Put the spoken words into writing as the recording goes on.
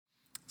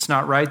It's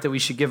not right that we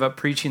should give up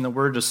preaching the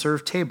word to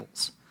serve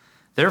tables.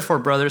 Therefore,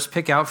 brothers,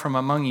 pick out from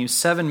among you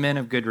 7 men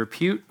of good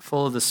repute,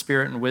 full of the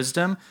Spirit and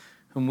wisdom,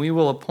 whom we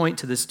will appoint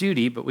to this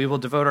duty, but we will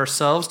devote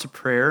ourselves to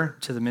prayer,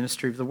 to the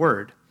ministry of the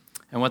word."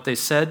 And what they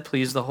said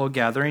pleased the whole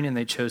gathering, and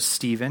they chose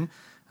Stephen,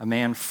 a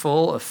man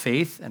full of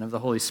faith and of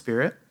the Holy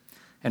Spirit,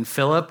 and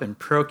Philip, and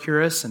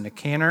Prochorus, and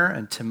Nicanor,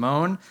 and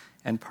Timon,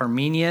 and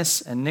Parmenius,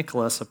 and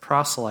Nicholas, a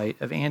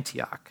proselyte of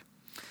Antioch.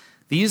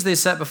 These they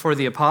set before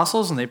the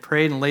apostles, and they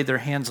prayed and laid their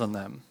hands on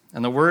them.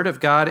 And the word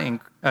of God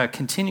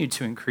continued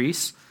to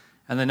increase,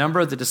 and the number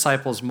of the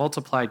disciples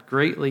multiplied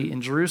greatly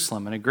in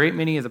Jerusalem, and a great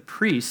many of the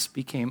priests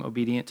became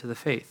obedient to the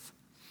faith.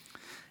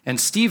 And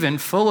Stephen,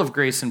 full of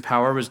grace and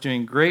power, was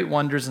doing great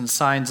wonders and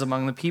signs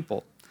among the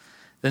people.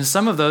 Then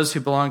some of those who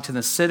belonged to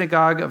the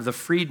synagogue of the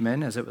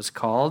freedmen, as it was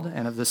called,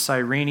 and of the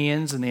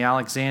Cyrenians and the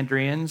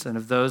Alexandrians, and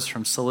of those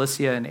from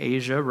Cilicia and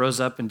Asia, rose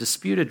up and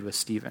disputed with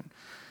Stephen.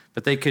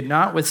 But they could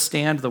not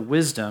withstand the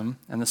wisdom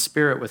and the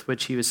spirit with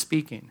which he was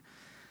speaking.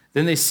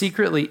 Then they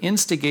secretly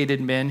instigated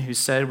men who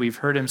said, "We've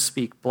heard him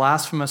speak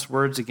blasphemous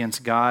words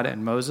against God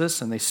and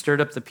Moses." And they stirred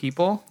up the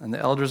people and the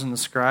elders and the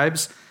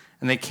scribes.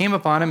 And they came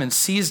upon him and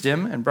seized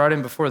him and brought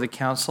him before the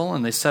council.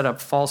 And they set up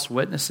false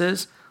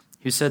witnesses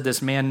who said, "This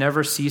man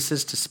never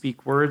ceases to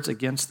speak words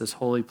against this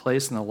holy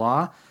place and the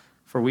law.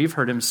 For we've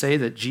heard him say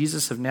that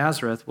Jesus of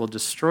Nazareth will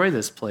destroy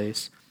this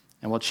place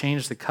and will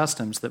change the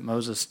customs that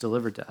Moses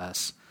delivered to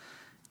us."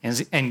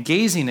 And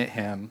gazing at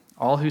him,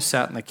 all who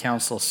sat in the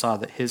council saw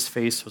that his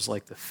face was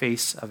like the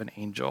face of an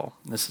angel.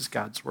 And this is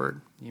God's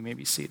word. You may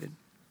be seated.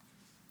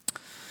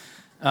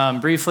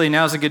 Briefly,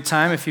 now's a good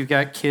time if you've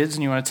got kids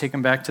and you want to take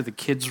them back to the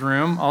kids'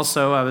 room.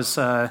 Also, I was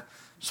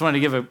just wanted to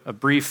give a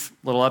brief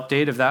little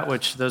update of that,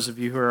 which those of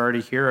you who are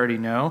already here already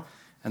know.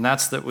 And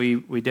that's that we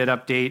did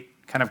update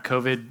kind of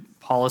COVID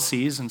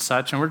policies and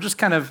such. And we're just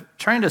kind of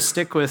trying to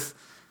stick with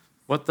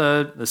what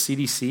the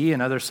CDC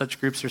and other such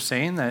groups are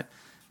saying, that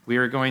we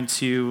are going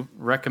to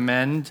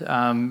recommend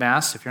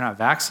masks if you're not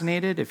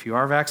vaccinated. If you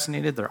are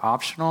vaccinated, they're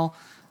optional,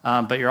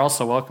 but you're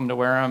also welcome to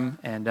wear them,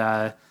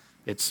 and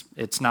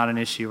it's not an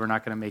issue. We're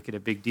not going to make it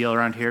a big deal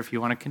around here if you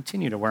want to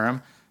continue to wear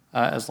them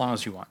as long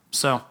as you want.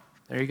 So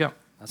there you go.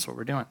 That's what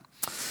we're doing.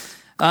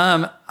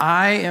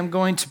 I am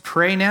going to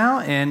pray now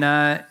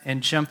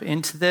and jump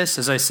into this.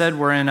 As I said,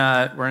 we're in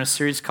a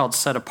series called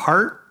Set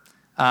Apart.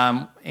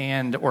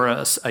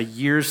 or a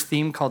year's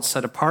theme called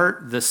Set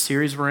Apart. The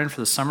series we're in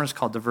for the summer is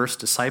called Diverse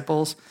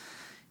Disciples.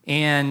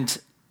 And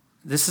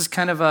this is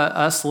kind of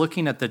us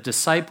looking at the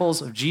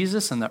disciples of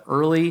Jesus and the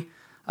early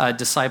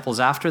disciples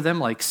after them,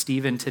 like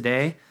Stephen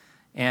today,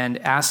 and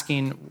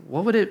asking,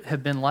 what would it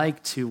have been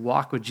like to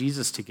walk with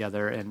Jesus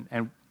together?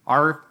 And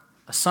our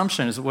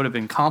assumption is it would have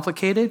been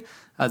complicated.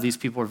 These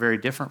people are very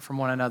different from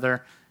one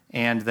another,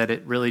 and that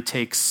it really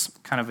takes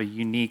kind of a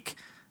unique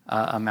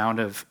amount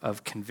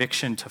of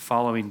conviction to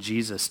following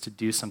Jesus to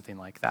do something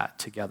like that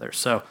together.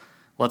 So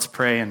let's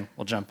pray and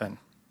we'll jump in.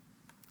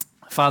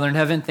 Father in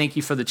heaven, thank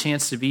you for the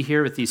chance to be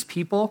here with these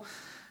people.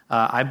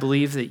 I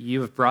believe that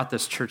you have brought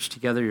this church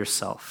together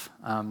yourself,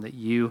 that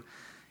you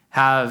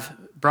have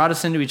brought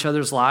us into each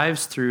other's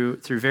lives through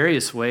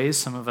various ways.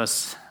 Some of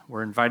us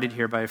were invited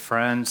here by a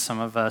friend. Some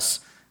of us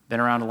been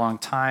around a long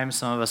time.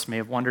 Some of us may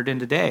have wandered in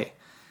today.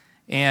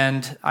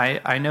 And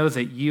I know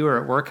that you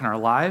are at work in our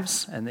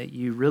lives and that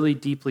you really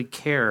deeply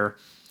care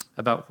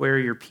about where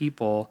your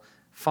people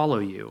follow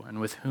you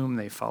and with whom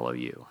they follow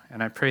you.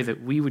 And I pray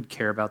that we would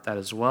care about that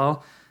as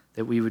well,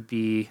 that we would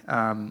be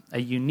a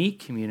unique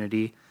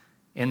community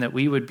and that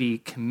we would be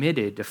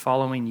committed to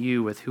following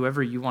you with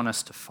whoever you want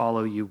us to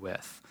follow you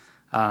with,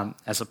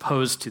 as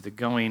opposed to the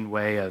going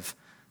way of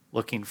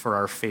looking for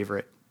our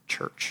favorite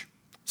church.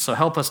 So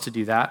help us to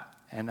do that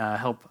and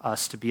help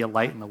us to be a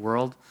light in the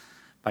world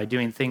by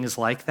doing things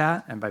like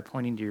that and by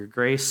pointing to your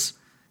grace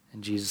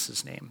in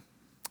Jesus' name.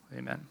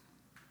 Amen.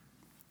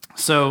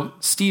 So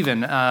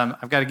Stephen,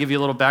 I've got to give you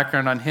a little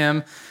background on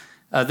him.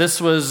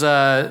 This was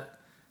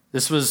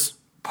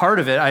part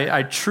of it.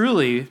 I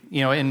truly,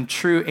 in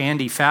true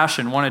Andy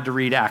fashion, wanted to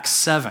read Acts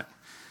 7.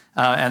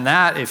 And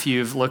that, if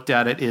you've looked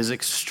at it, is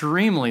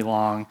extremely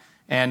long.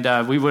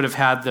 And we would have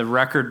had the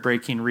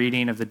record-breaking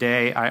reading of the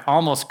day. I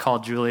almost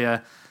called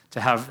Julia to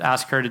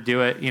ask her to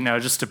do it,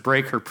 just to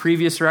break her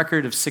previous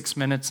record of 6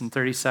 minutes and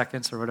 30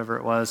 seconds or whatever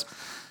it was.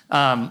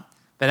 But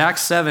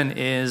Acts 7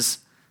 is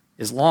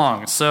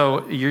long.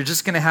 So you're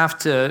just going to have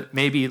to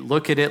maybe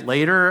look at it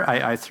later.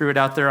 I threw it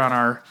out there on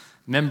our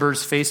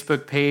members'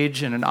 Facebook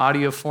page in an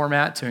audio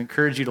format to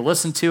encourage you to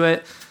listen to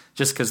it,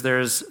 just because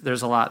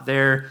there's a lot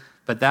there.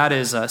 But that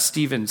is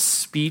Stephen's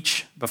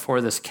speech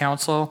before this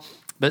council.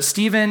 But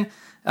Stephen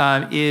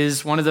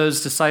is one of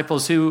those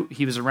disciples who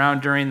he was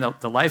around during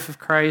the life of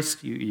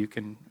Christ, you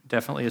can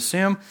definitely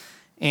assume,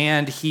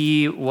 and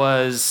he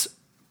was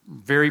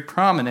very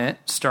prominent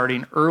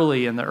starting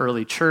early in the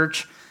early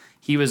church.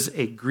 He was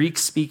a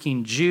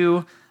Greek-speaking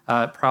Jew,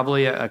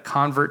 probably a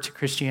convert to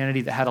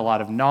Christianity that had a lot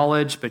of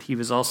knowledge, but he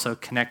was also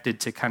connected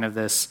to kind of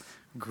this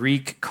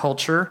Greek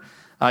culture.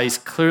 He's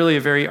clearly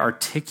a very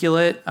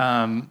articulate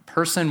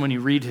person when you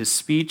read his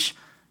speech.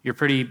 you're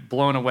pretty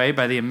blown away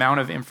by the amount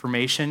of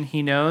information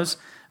he knows.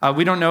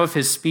 We don't know if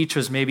his speech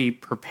was maybe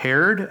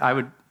prepared.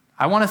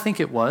 I want to think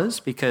it was,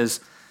 because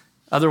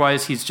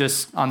otherwise he's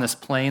just on this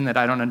plane that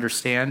I don't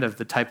understand of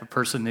the type of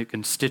person who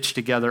can stitch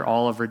together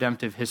all of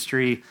redemptive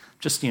history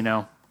just,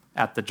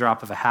 at the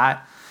drop of a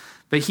hat.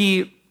 But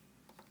he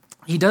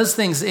does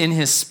things in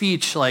his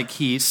speech like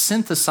he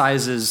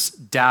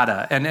synthesizes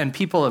data, and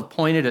people have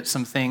pointed at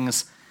some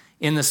things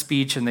in the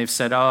speech and they've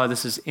said, oh,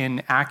 this is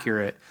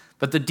inaccurate.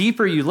 But the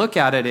deeper you look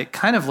at it, it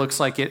kind of looks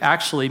like it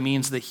actually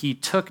means that he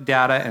took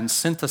data and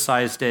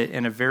synthesized it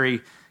in a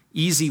very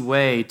easy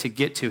way to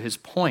get to his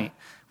point,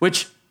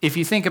 which, if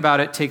you think about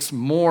it, takes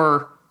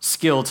more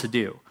skill to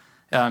do.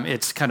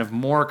 It's kind of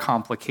more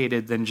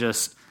complicated than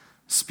just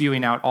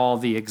spewing out all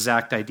the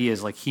exact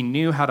ideas. Like, he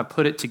knew how to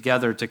put it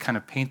together to kind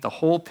of paint the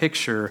whole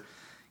picture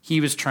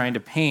he was trying to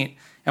paint.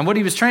 And what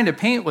he was trying to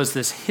paint was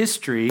this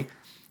history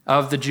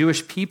of the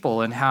Jewish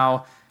people and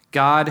how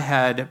God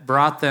had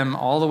brought them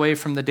all the way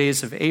from the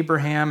days of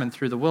Abraham and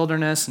through the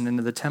wilderness and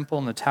into the temple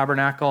and the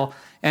tabernacle.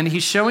 And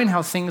he's showing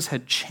how things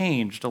had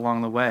changed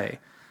along the way,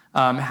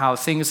 how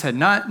things had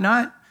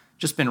not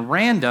just been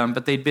random,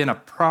 but they'd been a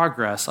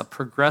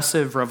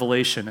progressive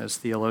revelation, as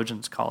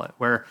theologians call it,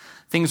 where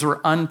things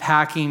were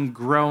unpacking,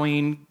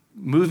 growing,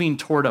 moving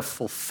toward a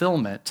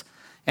fulfillment.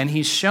 And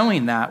he's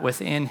showing that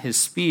within his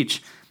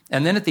speech.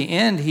 And then at the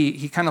end,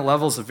 he kind of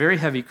levels a very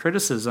heavy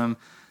criticism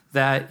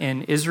that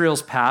in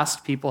Israel's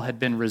past, people had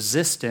been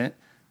resistant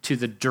to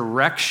the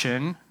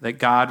direction that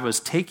God was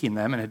taking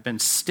them and had been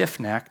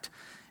stiff-necked.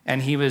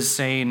 And he was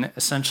saying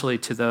essentially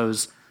to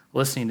those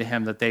listening to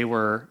him that they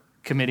were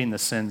committing the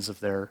sins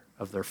of their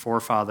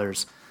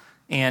forefathers.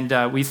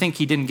 And we think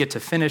he didn't get to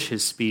finish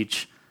his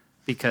speech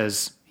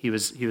because he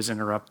was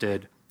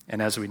interrupted,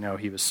 and as we know,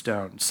 he was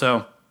stoned.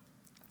 So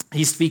he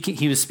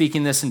was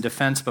speaking this in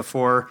defense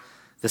before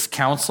this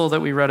council that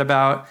we read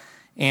about,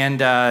 and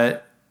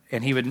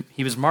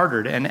he was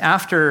martyred. And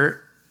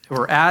after,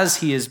 or as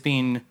he is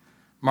being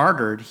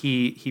martyred,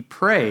 he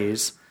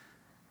prays,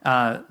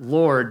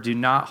 Lord, do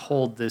not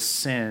hold this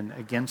sin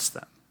against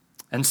them.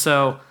 And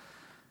so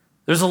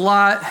there's a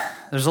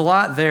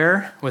lot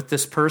there with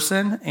this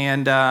person,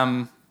 and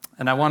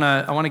I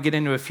want to get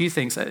into a few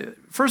things.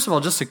 First of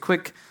all, just a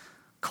quick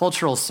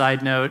cultural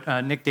side note.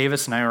 Nick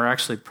Davis and I were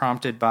actually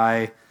prompted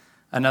by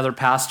another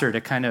pastor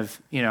to kind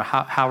of,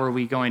 how are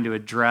we going to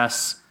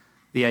address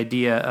the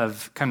idea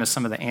of kind of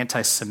some of the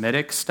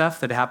anti-Semitic stuff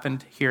that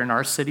happened here in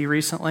our city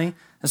recently.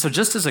 And so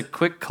just as a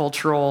quick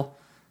cultural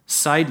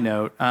side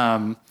note,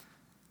 I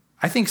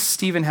think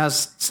Stephen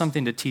has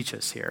something to teach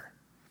us here.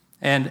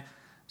 And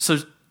so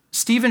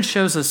Stephen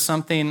shows us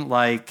something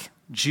like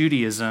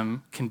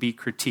Judaism can be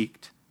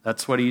critiqued.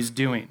 That's what he's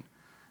doing.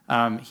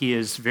 He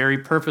is very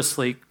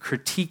purposely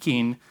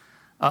critiquing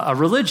a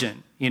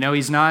religion.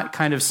 He's not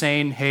kind of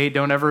saying, hey,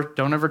 don't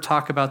ever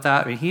talk about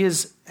that. I mean, he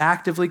is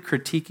actively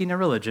critiquing a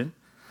religion,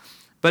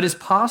 but his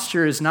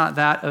posture is not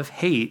that of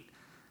hate.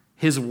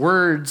 His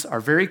words are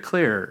very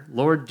clear.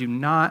 Lord, do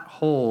not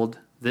hold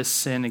this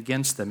sin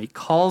against them. He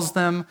calls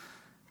them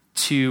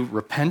to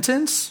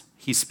repentance.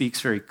 He speaks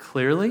very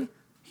clearly.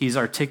 He's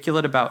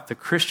articulate about the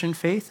Christian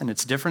faith and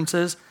its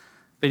differences,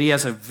 but he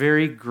has a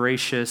very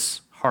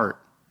gracious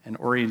heart and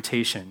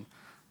orientation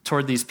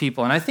toward these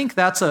people. And I think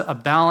that's a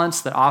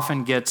balance that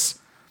often gets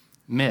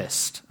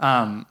missed.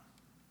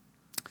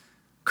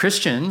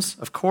 Christians,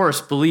 of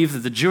course, believe that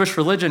the Jewish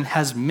religion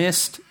has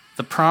missed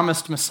the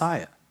promised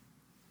Messiah.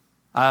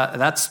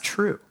 That's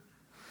true.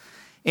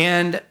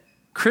 And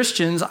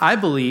Christians, I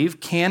believe,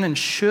 can and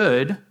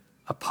should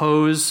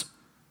oppose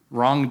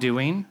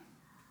wrongdoing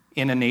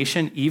in a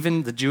nation,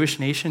 even the Jewish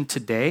nation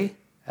today,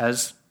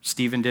 as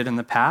Stephen did in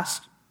the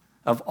past,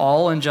 of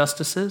all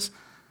injustices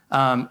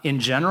in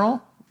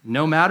general,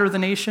 no matter the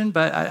nation,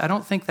 but I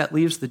don't think that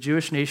leaves the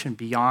Jewish nation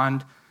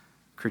beyond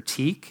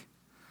critique,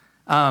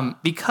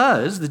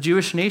 because the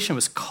Jewish nation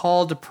was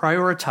called to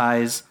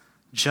prioritize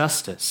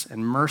justice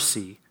and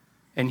mercy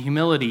and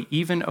humility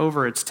even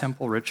over its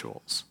temple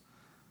rituals.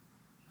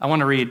 I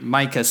want to read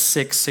Micah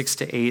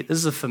 6:6-8. This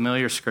is a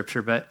familiar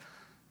scripture, but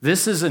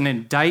this is an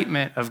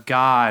indictment of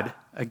God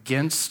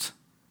against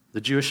the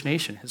Jewish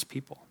nation, his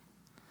people.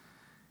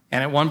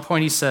 And at one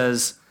point he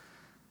says,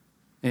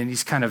 and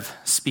he's kind of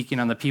speaking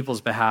on the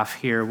people's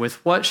behalf here,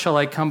 with what shall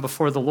I come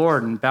before the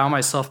Lord and bow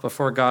myself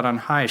before God on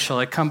high? Shall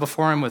I come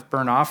before him with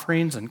burnt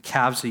offerings and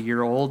calves a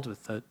year old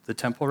with the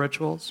temple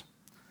rituals?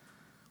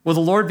 Will the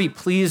Lord be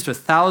pleased with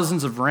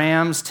thousands of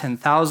rams,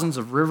 10,000s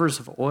of rivers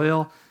of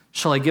oil?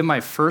 Shall I give my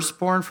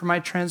firstborn for my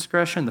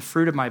transgression, the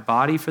fruit of my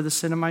body for the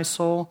sin of my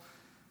soul?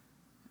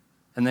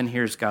 And then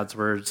here's God's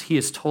words. He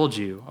has told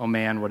you, O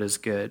man, what is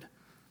good.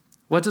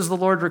 What does the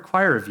Lord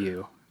require of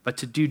you? But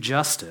to do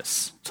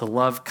justice, to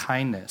love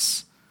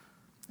kindness,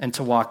 and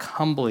to walk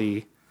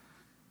humbly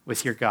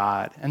with your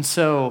God. And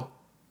so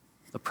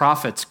the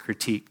prophets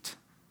critiqued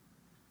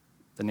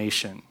the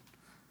nation.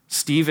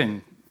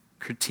 Stephen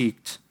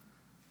critiqued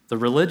the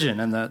religion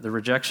and the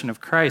rejection of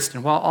Christ.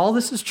 And while all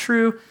this is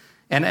true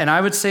And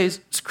I would say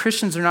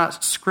Christians are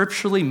not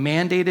scripturally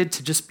mandated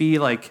to just be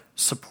like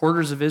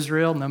supporters of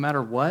Israel no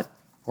matter what,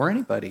 or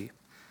anybody.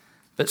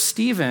 But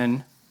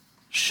Stephen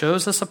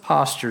shows us a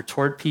posture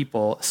toward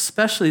people,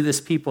 especially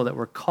this people that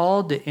were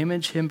called to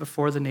image him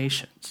before the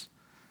nations,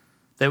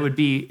 that would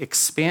be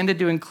expanded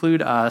to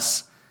include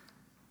us,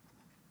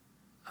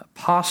 a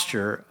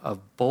posture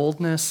of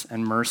boldness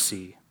and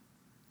mercy,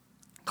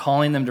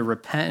 calling them to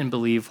repent and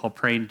believe while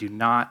praying, do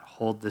not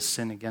hold this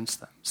sin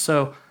against them.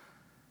 So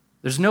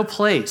there's no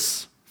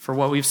place for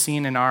what we've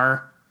seen in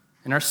our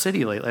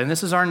city lately. And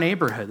this is our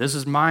neighborhood. This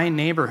is my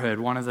neighborhood,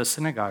 one of the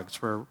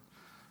synagogues where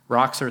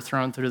rocks are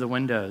thrown through the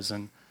windows.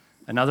 And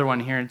another one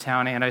here in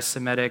town,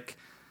 anti-Semitic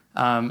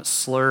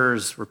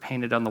slurs were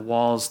painted on the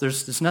walls.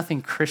 There's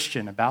nothing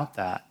Christian about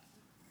that,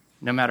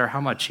 no matter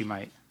how much you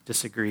might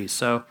disagree.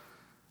 So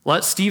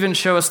let Stephen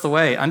show us the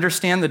way.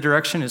 Understand the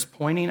direction is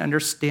pointing.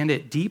 Understand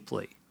it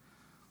deeply.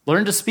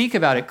 Learn to speak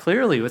about it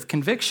clearly with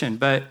conviction,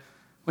 but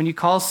when you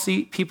call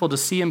people to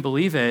see and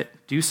believe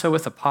it, do so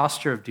with a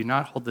posture of do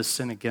not hold this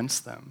sin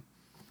against them,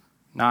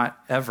 not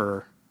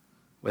ever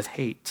with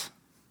hate.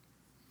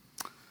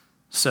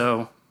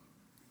 So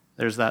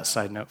there's that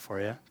side note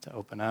for you to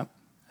open up.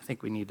 I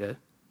think we need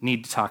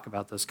to talk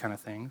about those kind of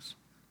things.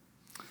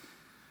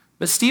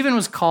 But Stephen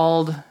was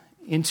called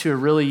into a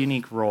really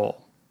unique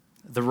role,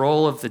 the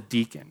role of the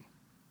deacon.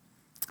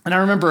 And I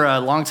remember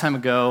a long time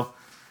ago,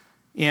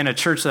 in a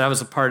church that I was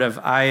a part of,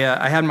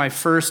 I had my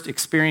first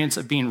experience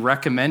of being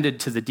recommended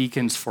to the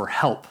deacons for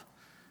help.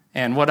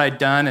 And what I'd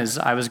done is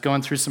I was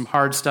going through some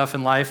hard stuff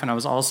in life, and I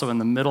was also in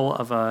the middle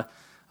of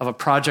a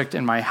project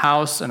in my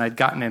house, and I'd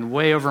gotten in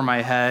way over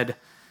my head.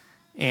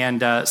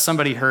 And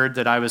somebody heard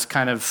that I was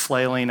kind of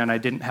flailing, and I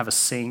didn't have a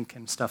sink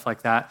and stuff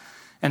like that.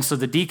 And so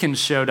the deacons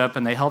showed up,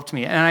 and they helped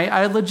me. And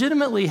I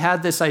legitimately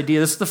had this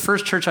idea. This is the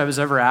first church I was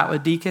ever at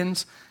with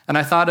deacons. And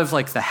I thought of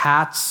like the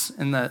hats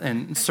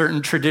and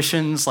certain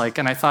traditions,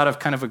 and I thought of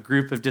kind of a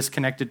group of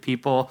disconnected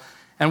people.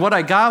 And what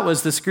I got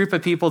was this group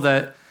of people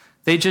that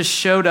they just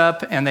showed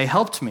up and they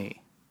helped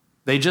me.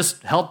 They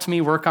just helped me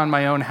work on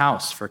my own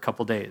house for a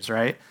couple days,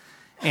 right?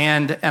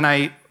 And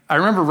I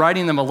remember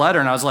writing them a letter,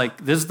 and I was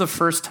like, this is the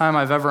first time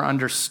I've ever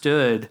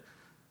understood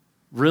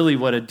really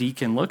what a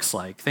deacon looks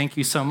like. Thank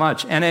you so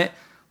much. And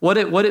what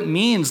it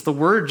means, the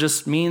word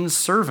just means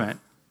servant.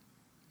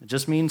 It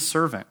just means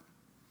servant.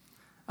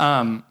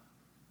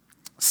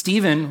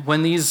 Stephen,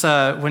 when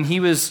he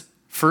was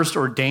first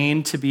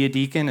ordained to be a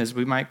deacon, as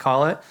we might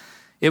call it,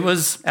 it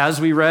was,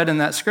 as we read in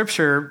that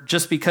scripture,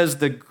 just because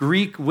the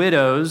Greek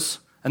widows,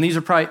 and these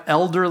are probably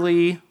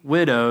elderly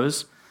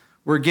widows,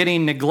 were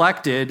getting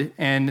neglected,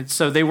 and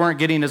so they weren't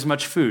getting as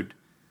much food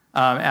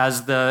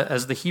as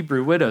the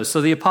Hebrew widows. So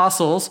the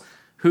apostles,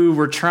 who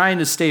were trying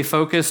to stay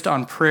focused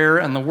on prayer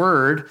and the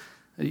word,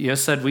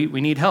 said,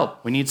 we need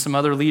help. We need some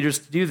other leaders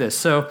to do this.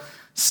 So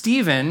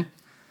Stephen,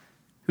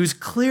 who's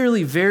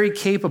clearly very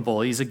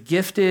capable, he's a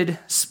gifted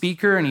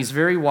speaker and he's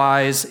very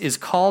wise, is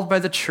called by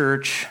the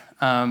church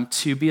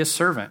to be a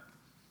servant,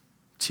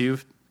 to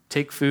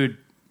take food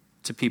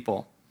to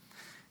people.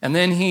 And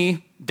then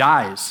he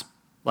dies,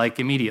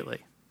 immediately.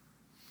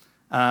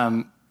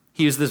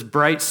 He was this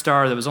bright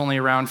star that was only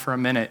around for a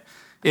minute.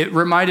 It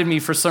reminded me,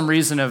 for some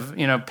reason, of,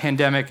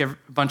 pandemic. A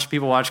bunch of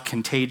people watch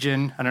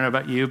Contagion. I don't know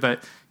about you,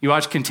 but you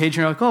watch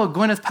Contagion, you're like, oh,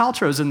 Gwyneth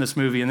Paltrow's in this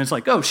movie. And it's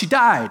like, oh, she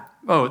died.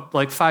 Oh,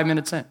 5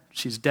 minutes in,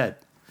 she's dead.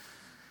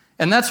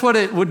 And that's what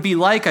it would be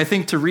like, I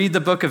think, to read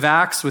the book of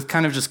Acts with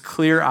kind of just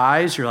clear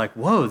eyes. You're like,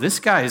 whoa, this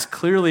guy is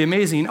clearly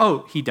amazing.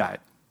 Oh, he died.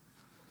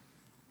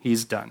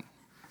 He's done.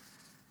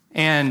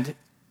 And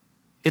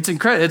it's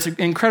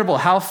incredible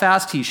how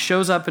fast he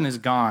shows up and is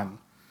gone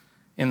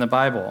in the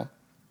Bible.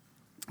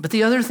 But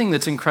the other thing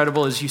that's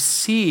incredible is you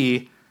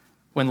see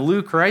when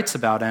Luke writes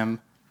about him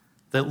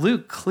that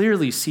Luke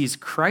clearly sees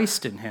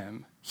Christ in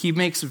him. He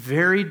makes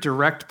very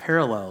direct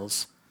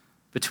parallels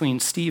between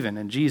Stephen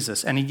and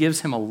Jesus, and he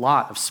gives him a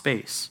lot of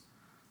space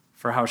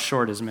for how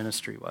short his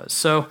ministry was.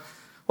 So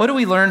what do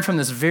we learn from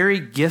this very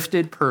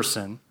gifted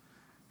person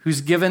who's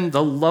given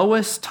the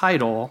lowest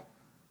title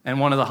and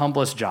one of the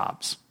humblest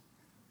jobs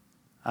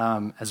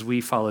as we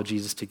follow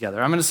Jesus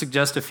together? I'm going to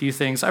suggest a few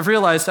things. I've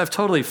realized I've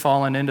totally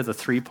fallen into the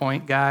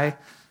 3-point guy.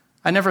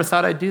 I never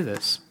thought I'd do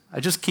this.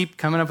 I just keep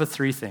coming up with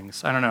 3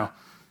 things. I don't know.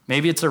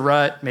 Maybe it's a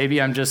rut. Maybe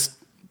I'm just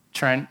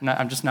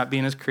not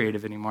being as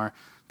creative anymore.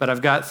 But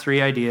I've got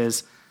 3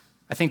 ideas.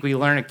 I think we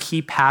learn a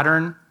key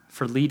pattern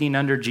for leading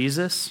under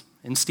Jesus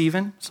in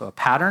Stephen. So a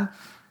pattern,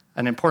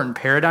 an important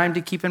paradigm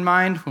to keep in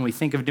mind when we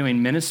think of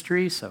doing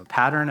ministry. So a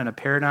pattern and a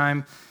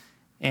paradigm.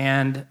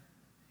 And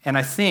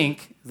I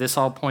think this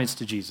all points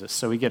to Jesus.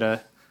 So we get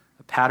a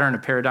pattern, a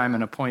paradigm,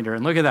 and a pointer.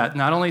 And look at that.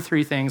 Not only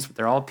 3 things, but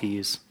they're all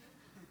P's.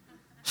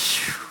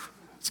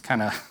 It's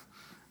kind of,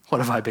 what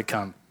have I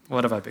become?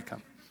 What have I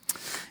become?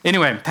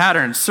 Anyway,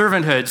 pattern,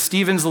 servanthood.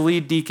 Stephen's the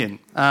lead deacon.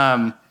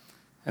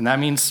 And that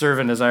means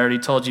servant, as I already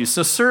told you.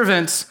 So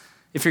servants,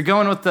 if you're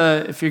going with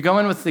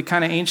the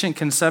kind of ancient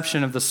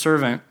conception of the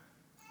servant,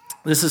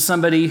 this is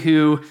somebody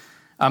who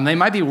They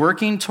might be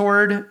working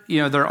toward,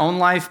 their own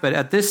life, but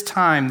at this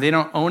time, they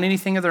don't own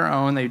anything of their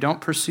own. They don't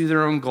pursue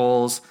their own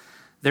goals.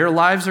 Their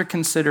lives are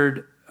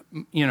considered,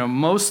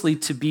 mostly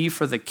to be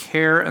for the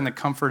care and the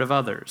comfort of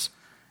others.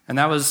 And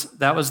that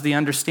was the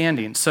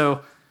understanding.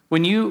 So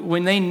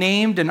when they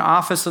named an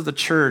office of the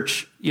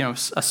church,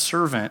 a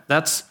servant,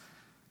 that's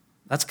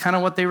kind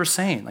of what they were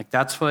saying. Like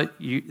that's what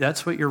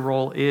your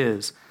role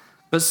is.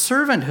 But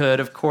servanthood,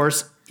 of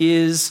course,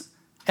 is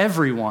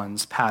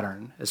everyone's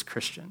pattern as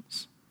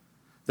Christians.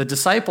 The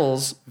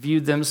disciples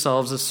viewed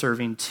themselves as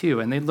serving too,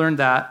 and they learned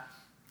that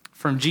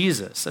from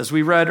Jesus. As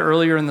we read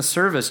earlier in the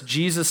service,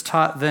 Jesus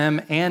taught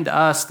them and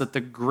us that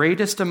the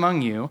greatest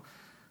among you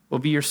will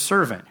be your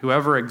servant.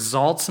 Whoever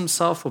exalts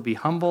himself will be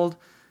humbled.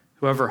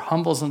 Whoever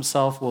humbles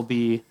himself will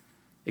be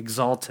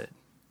exalted.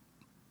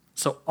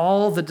 So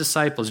all the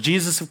disciples,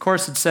 Jesus, of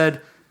course, had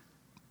said,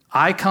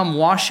 I come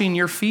washing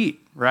your feet,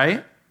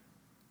 right?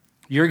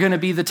 You're going to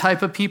be the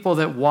type of people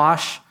that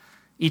wash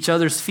each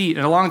other's feet.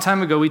 And a long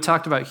time ago, we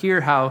talked about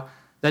here how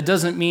that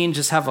doesn't mean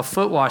just have a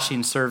foot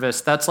washing service.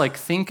 That's like,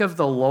 think of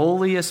the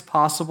lowliest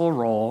possible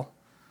role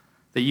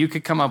that you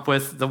could come up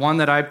with. The one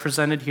that I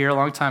presented here a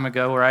long time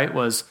ago, right,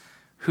 was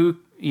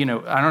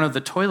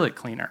the toilet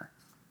cleaner.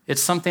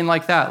 It's something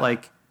like that,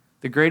 like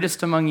the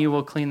greatest among you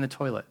will clean the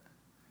toilet.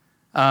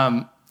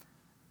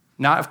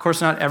 Of course,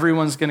 not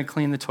everyone's going to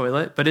clean the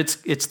toilet, but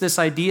it's this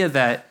idea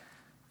that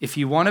if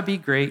you want to be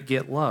great,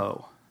 get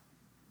low.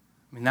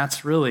 I mean,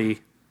 that's really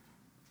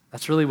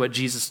what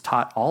Jesus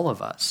taught all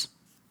of us.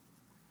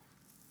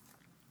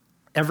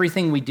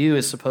 Everything we do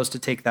is supposed to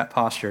take that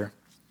posture.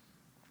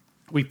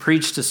 We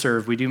preach to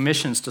serve. We do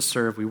missions to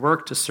serve. We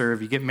work to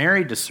serve. You get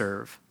married to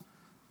serve.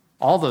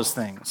 All those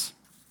things.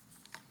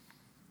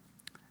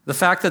 The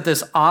fact that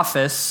this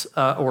office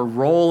or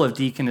role of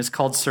deacon is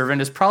called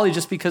servant is probably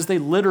just because they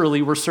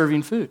literally were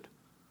serving food.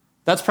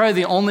 That's probably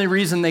the only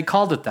reason they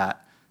called it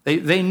that.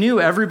 They knew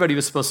everybody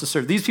was supposed to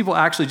serve. These people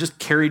actually just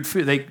carried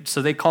food,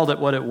 so they called it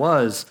what it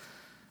was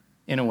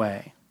in a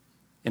way,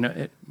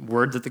 a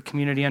word that the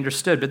community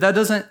understood. But that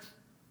doesn't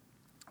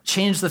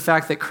change the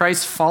fact that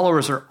Christ's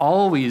followers are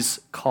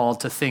always called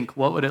to think,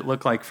 what would it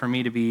look like for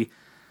me to be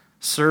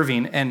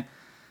serving? And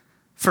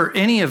for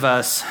any of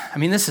us, I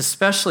mean, this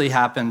especially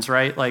happens,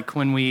 right? Like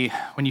when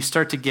you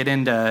start to get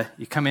into,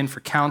 you come in for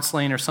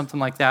counseling or something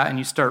like that, and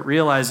you start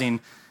realizing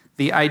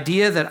the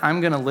idea that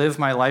I'm going to live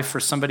my life for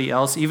somebody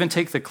else, even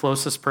take the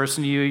closest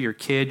person to you, your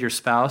kid, your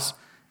spouse,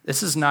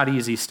 this is not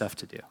easy stuff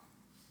to do.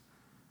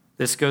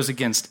 This goes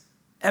against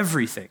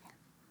everything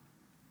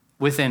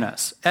within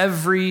us.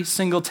 Every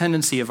single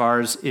tendency of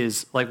ours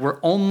is like we're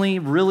only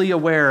really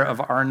aware of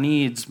our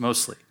needs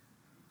mostly,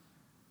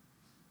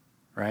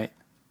 right?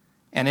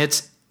 And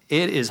it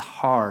is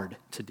hard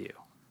to do.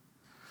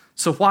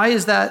 So why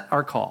is that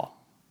our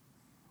call?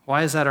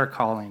 Why is that our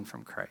calling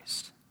from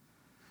Christ?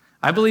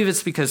 I believe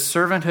it's because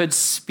servanthood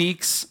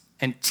speaks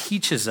and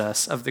teaches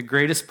us of the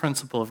greatest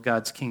principle of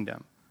God's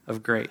kingdom,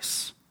 of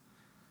grace.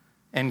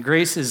 And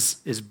grace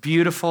is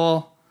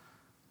beautiful,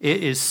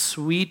 it is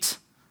sweet,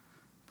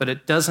 but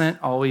it doesn't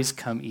always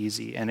come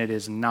easy, and it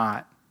is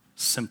not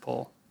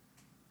simple.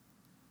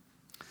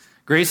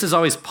 Grace is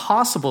always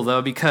possible,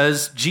 though,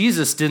 because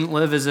Jesus didn't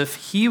live as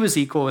if he was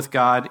equal with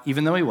God,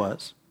 even though he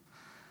was.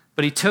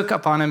 But he took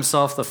upon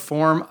himself the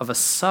form of a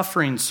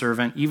suffering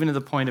servant, even to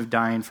the point of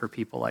dying for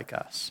people like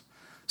us.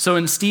 So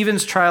in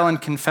Stephen's trial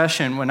and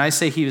confession, when I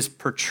say he was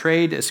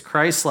portrayed as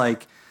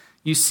Christ-like,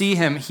 you see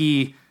him,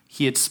 he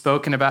had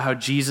spoken about how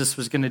Jesus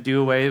was going to do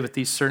away with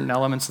these certain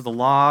elements of the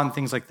law and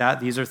things like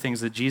that. These are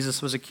things that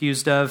Jesus was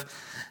accused of.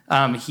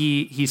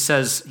 He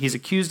says he's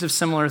accused of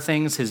similar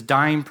things. His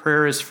dying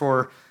prayer is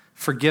for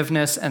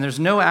forgiveness. And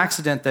there's no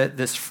accident that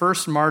this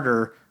first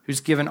martyr,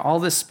 who's given all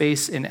this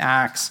space in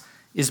Acts,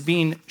 is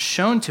being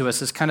shown to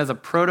us as kind of the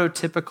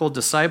prototypical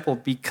disciple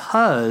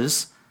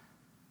because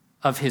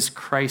of his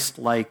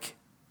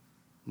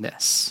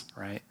Christ-likeness,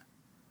 right?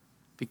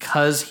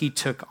 Because he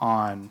took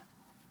on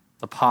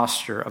the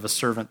posture of a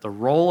servant, the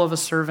role of a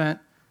servant,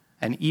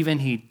 and even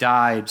he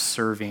died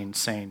serving,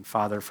 saying,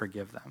 Father,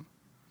 forgive them.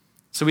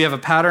 So we have a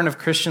pattern of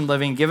Christian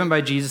living given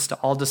by Jesus to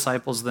all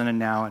disciples then and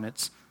now, and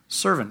it's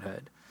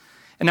servanthood.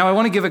 And now I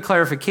want to give a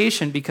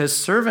clarification because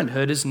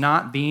servanthood is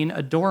not being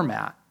a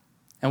doormat.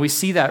 And we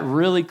see that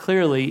really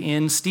clearly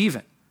in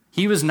Stephen.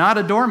 He was not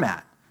a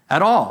doormat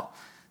at all.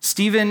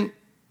 Stephen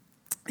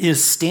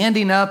is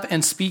standing up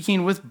and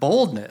speaking with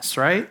boldness,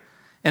 right?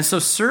 And so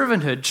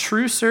servanthood,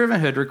 true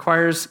servanthood,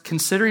 requires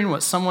considering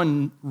what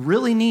someone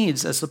really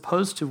needs as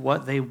opposed to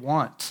what they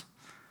want.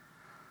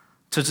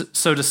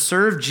 So to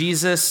serve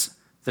Jesus,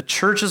 the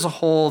church as a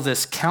whole,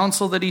 this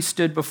council that he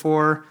stood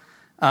before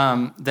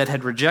that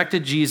had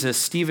rejected Jesus,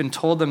 Stephen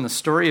told them the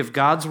story of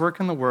God's work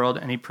in the world,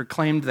 and he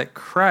proclaimed that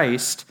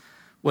Christ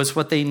was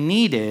what they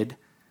needed,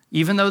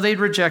 even though they'd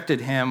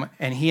rejected him,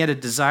 and he had a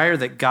desire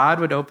that God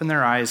would open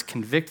their eyes,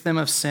 convict them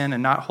of sin,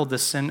 and not hold the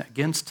sin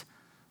against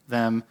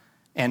them.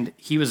 And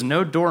he was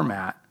no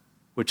doormat,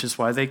 which is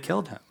why they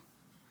killed him.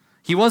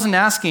 He wasn't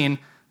asking,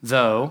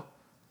 though,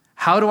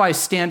 how do I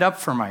stand up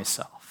for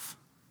myself?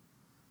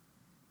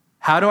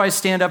 How do I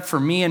stand up for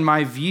me and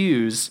my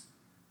views?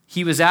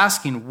 He was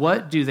asking,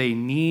 what do they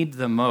need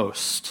the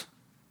most?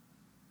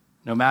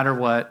 No matter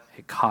what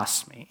it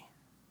costs me,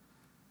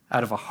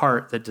 out of a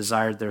heart that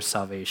desired their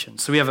salvation.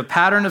 So we have a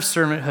pattern of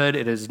servanthood.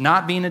 It is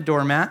not being a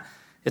doormat.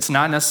 It's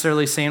not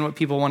necessarily saying what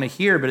people want to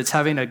hear, but it's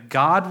having a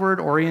Godward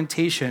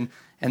orientation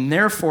and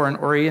therefore an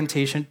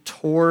orientation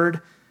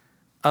toward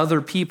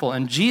other people.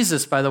 And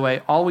Jesus, by the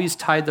way, always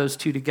tied those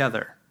two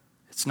together.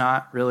 It's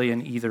not really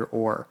an either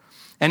or.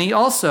 And he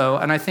also,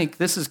 and I think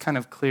this is kind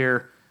of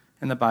clear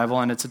in the Bible,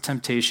 and it's a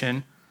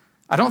temptation,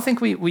 I don't think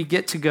we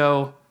get to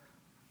go,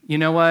 you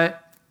know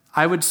what,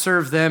 I would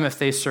serve them if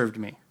they served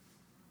me,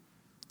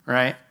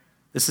 right?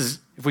 This is,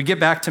 if we get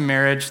back to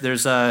marriage,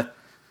 there's a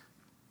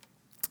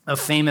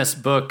famous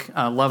book,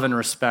 Love and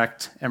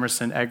Respect.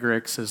 Emerson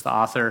Eggerichs is the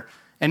author.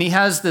 And he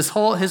has his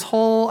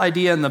whole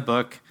idea in the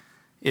book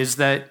is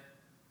that,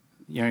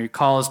 your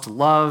call is to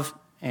love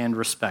and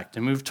respect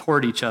and move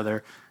toward each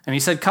other. And he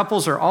said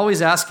couples are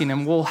always asking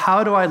him, well,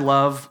 how do I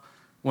love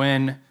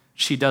when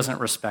she doesn't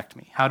respect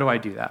me? How do I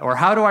do that? Or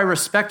how do I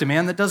respect a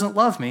man that doesn't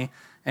love me?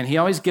 And he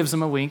always gives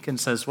them a wink and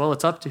says, well,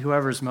 it's up to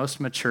whoever's most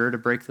mature to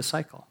break the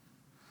cycle,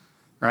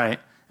 right?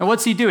 And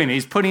what's he doing?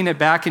 He's putting it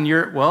back in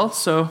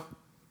so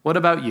what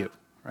about you,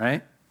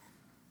 right?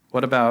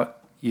 What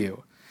about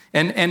you?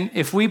 And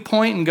if we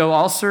point and go,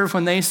 I'll serve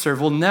when they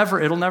serve, it'll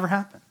never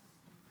happen.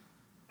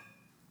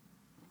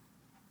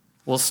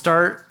 We'll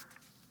start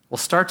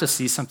to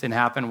see something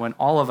happen when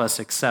all of us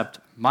accept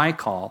my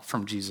call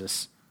from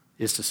Jesus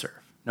is to serve,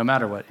 no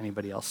matter what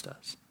anybody else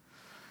does.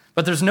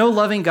 But there's no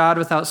loving God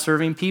without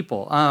serving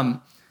people.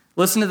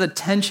 Listen to the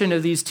tension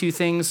of these two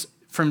things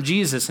from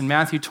Jesus in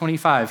Matthew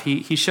 25.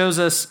 He shows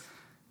us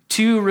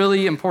two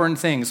really important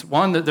things.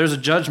 One, that there's a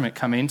judgment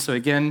coming. So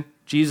again,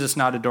 Jesus,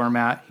 not a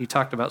doormat. He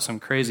talked about some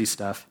crazy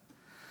stuff.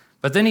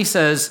 But then he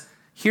says,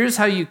 here's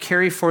how you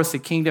carry forth the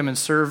kingdom and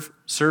serve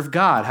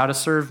God, how to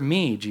serve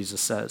me,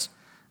 Jesus says.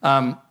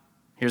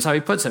 Here's how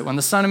he puts it. When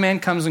the Son of Man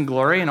comes in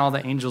glory and all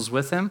the angels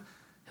with him,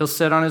 he'll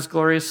sit on his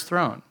glorious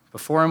throne.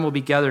 Before him will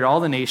be gathered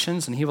all the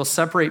nations, and he will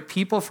separate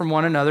people from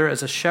one another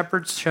as a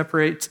shepherd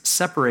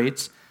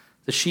separates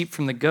the sheep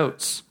from the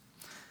goats.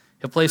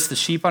 He'll place the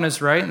sheep on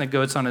his right and the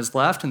goats on his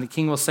left, and the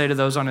king will say to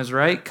those on his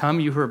right, come,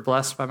 you who are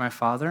blessed by my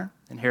Father,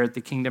 inherit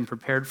the kingdom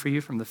prepared for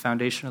you from the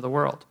foundation of the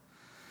world.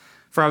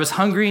 For I was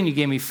hungry, and you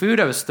gave me food.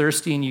 I was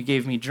thirsty, and you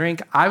gave me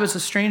drink. I was a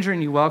stranger,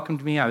 and you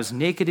welcomed me. I was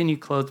naked, and you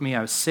clothed me.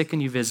 I was sick,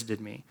 and you visited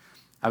me.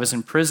 I was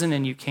in prison,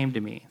 and you came to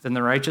me. Then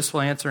the righteous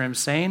will answer him,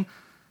 saying,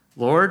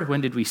 Lord,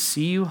 when did we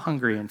see you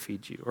hungry and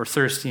feed you, or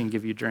thirsty and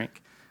give you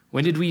drink?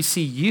 When did we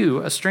see you,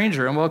 a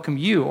stranger, and welcome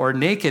you, or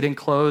naked and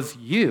clothe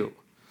you?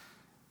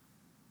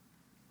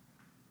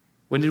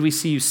 When did we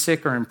see you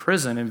sick or in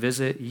prison and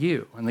visit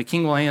you? And the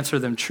king will answer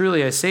them,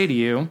 truly I say to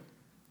you,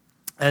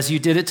 as you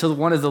did it to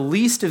one of the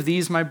least of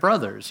these, my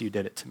brothers, you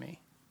did it to me.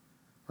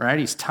 Right?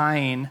 He's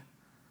tying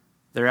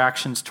their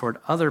actions toward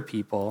other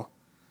people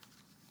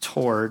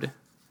toward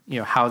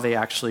how they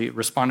actually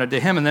responded to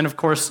him. And then, of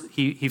course,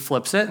 he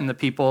flips it, and the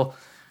people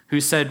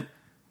who said,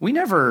 we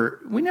never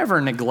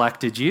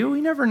neglected you. We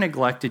never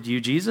neglected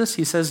you, Jesus.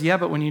 He says, yeah,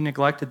 but when you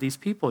neglected these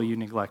people, you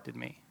neglected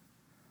me.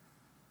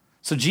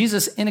 So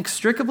Jesus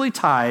inextricably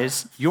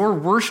ties your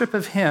worship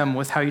of him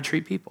with how you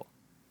treat people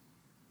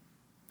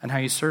and how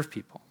you serve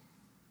people.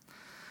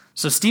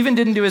 So Stephen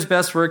didn't do his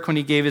best work when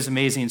he gave his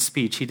amazing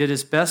speech. He did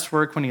his best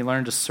work when he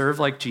learned to serve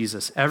like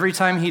Jesus. Every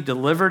time he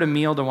delivered a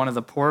meal to one of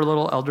the poor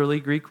little elderly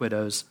Greek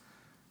widows,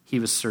 he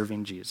was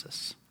serving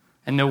Jesus.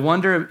 And no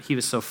wonder he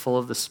was so full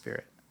of the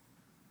Spirit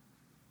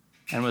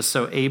and was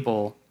so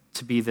able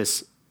to be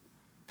this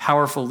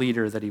powerful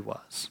leader that he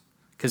was,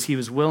 because he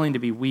was willing to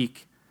be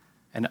weak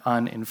and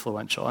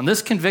uninfluential. And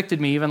this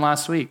convicted me even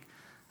last week.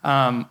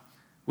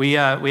 We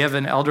have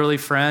an elderly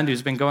friend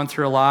who's been going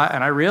through a lot,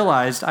 and I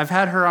realized I've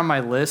had her on my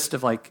list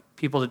of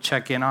people to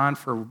check in on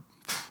for,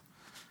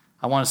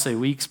 I want to say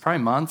weeks,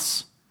 probably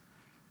months.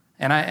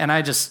 And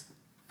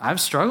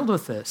I've struggled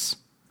with this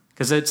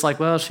because it's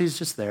well, she's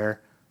just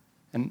there,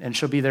 and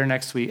she'll be there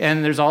next week.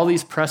 And there's all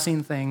these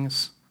pressing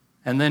things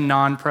and then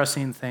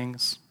non-pressing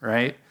things,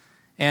 right?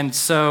 And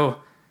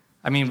so,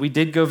 we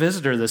did go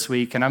visit her this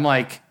week, and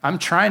I'm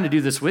trying to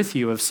do this with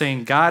you of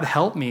saying, God,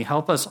 help me,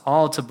 help us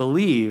all to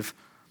believe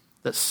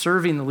that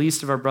serving the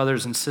least of our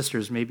brothers and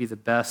sisters may be the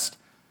best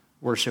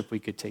worship we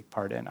could take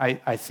part in.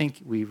 I think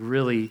we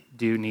really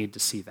do need to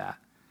see that.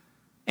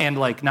 And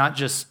not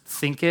just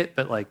think it,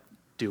 but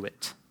do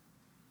it,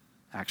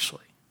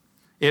 actually.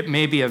 It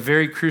may be a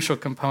very crucial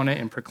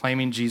component in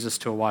proclaiming Jesus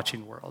to a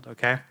watching world,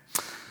 okay?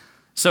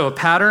 So a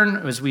pattern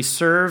as we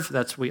serve,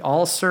 we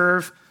all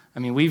serve.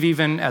 We've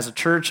even, as a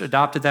church,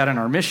 adopted that in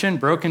our mission,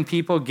 broken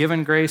people,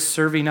 given grace,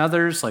 serving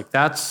others.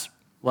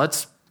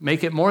 Let's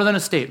make it more than a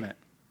statement.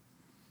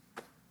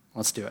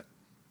 Let's do it.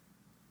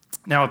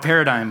 Now, a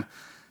paradigm.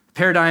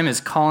 Paradigm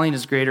is calling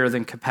is greater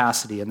than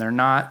capacity, and they're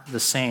not the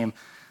same.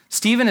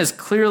 Stephen is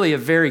clearly a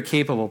very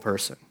capable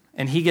person,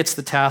 and he gets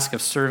the task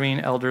of serving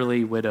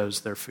elderly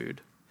widows their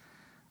food.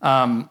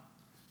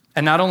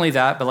 And not only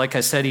that, but like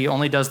I said, he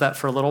only does that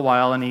for a little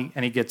while and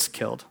he gets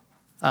killed.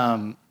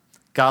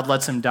 God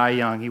lets him die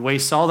young. He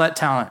wastes all that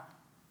talent,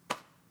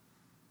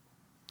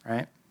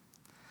 right?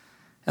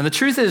 And the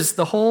truth is,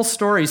 the whole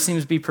story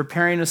seems to be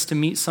preparing us to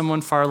meet someone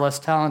far less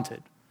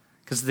talented.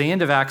 Because at the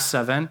end of Acts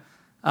 7,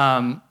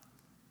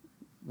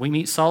 we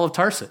meet Saul of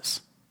Tarsus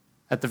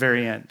at the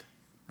very end,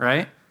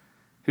 right?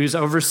 Who's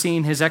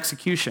overseeing his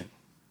execution.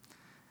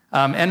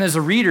 And as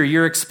a reader,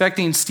 you're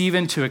expecting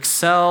Stephen to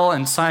excel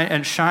and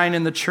shine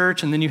in the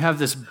church, and then you have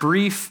this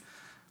brief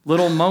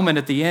little moment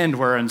at the end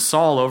where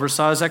Saul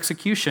oversaw his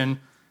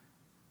execution,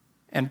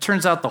 and it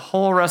turns out the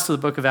whole rest of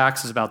the book of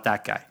Acts is about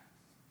that guy.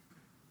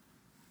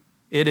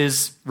 It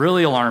is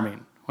really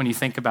alarming when you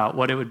think about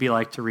what it would be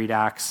like to read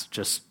Acts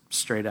just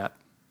straight up.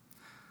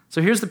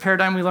 So here's the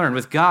paradigm we learned.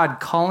 With God,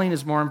 calling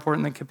is more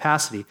important than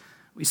capacity.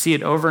 We see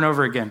it over and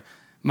over again.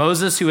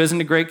 Moses, who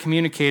isn't a great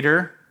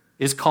communicator,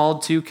 is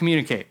called to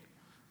communicate.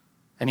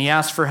 And he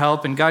asked for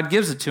help, and God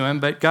gives it to him,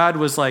 but God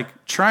was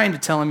like trying to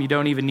tell him, you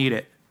don't even need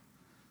it.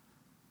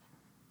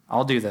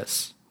 I'll do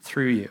this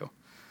through you.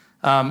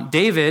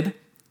 David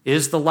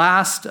is the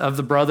last of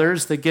the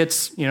brothers that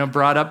gets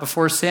brought up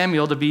before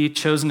Samuel to be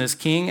chosen as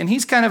king, and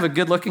he's kind of a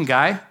good-looking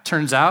guy,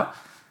 turns out,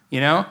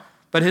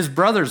 but his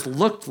brothers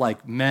looked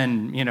like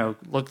men,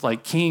 looked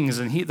like kings,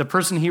 and the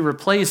person he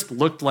replaced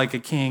looked like a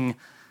king.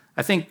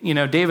 I think,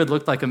 David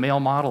looked like a male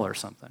model or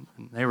something,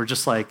 and they were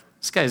just like,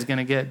 this guy's going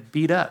to get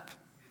beat up.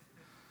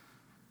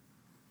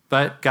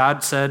 But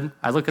God said,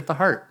 I look at the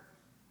heart.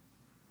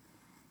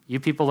 You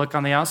people look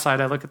on the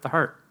outside, I look at the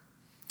heart.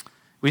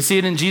 We see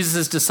it in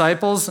Jesus'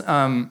 disciples,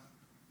 in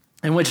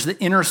which the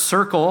inner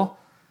circle,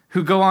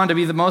 who go on to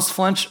be the most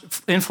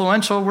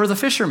influential, were the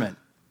fishermen.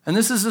 And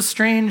this is a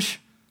strange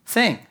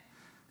thing.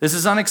 This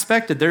is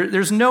unexpected.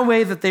 There's no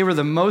way that they were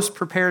the most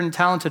prepared and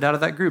talented out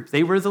of that group.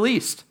 They were the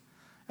least.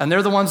 And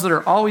they're the ones that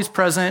are always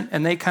present,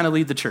 and they kind of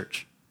lead the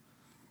church.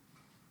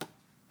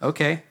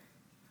 Okay.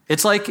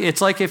 It's like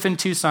if in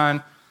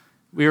Tucson,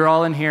 we were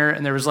all in here,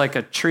 and there was like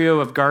a trio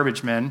of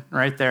garbage men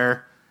right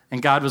there,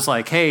 and God was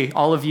like, hey,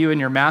 all of you in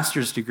your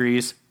master's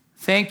degrees,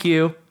 thank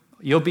you.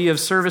 You'll be of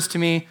service to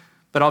me,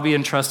 but I'll be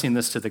entrusting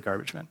this to the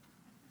garbage men.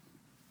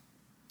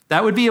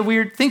 That would be a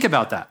weird, think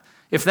about that.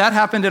 If that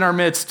happened in our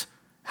midst,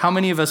 how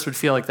many of us would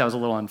feel like that was a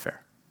little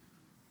unfair?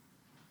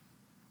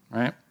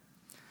 Right?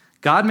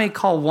 God may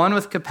call one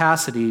with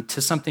capacity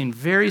to something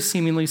very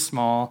seemingly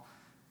small,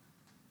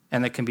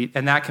 and that can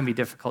be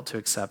difficult to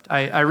accept.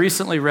 I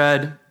recently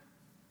read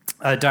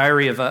a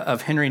diary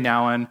of Henry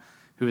Nouwen,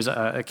 who is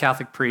a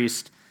Catholic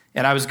priest,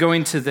 and I was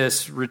going to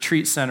this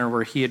retreat center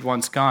where he had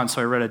once gone,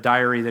 so I read a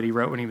diary that he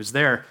wrote when he was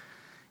there.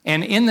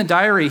 And in the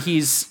diary,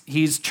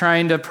 he's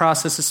trying to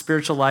process his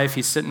spiritual life.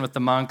 He's sitting with the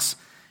monks,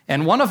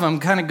 and one of them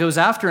kind of goes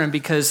after him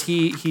because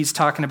he's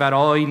talking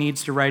about, he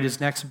needs to write his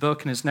next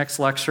book and his next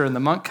lecture, and the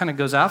monk kind of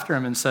goes after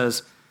him and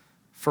says,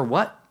 for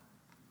what?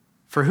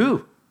 For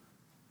who?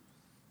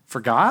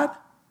 For God?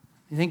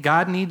 You think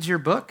God needs your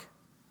book?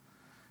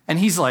 And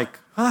he's like,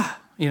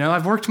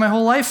 I've worked my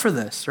whole life for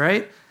this,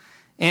 right?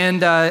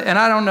 And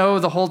I don't know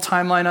the whole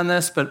timeline on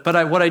this, but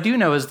what I do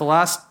know is the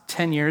last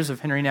 10 years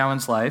of Henry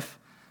Nouwen's life,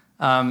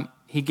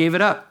 he gave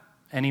it up,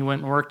 and he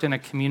went and worked in a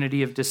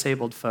community of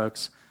disabled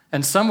folks.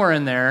 And somewhere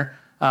in there,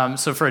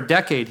 so for a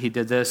decade he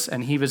did this,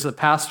 and he was the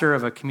pastor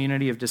of a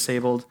community of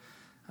disabled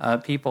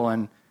people,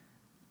 and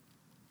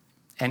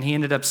he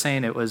ended up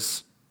saying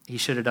he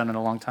should have done it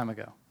a long time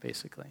ago,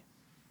 basically.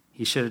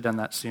 He should have done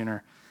that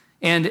sooner.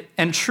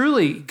 And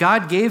truly,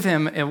 God gave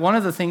him, and one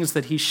of the things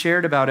that he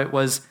shared about it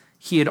was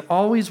he had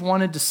always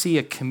wanted to see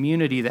a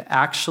community that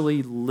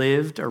actually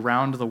lived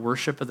around the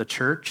worship of the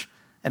church,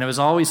 and it was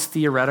always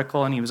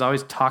theoretical, and he was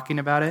always talking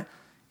about it.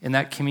 In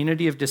that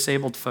community of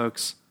disabled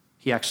folks,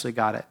 he actually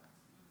got it.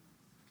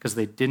 Because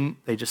they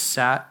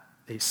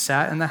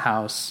sat in the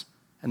house,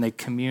 and they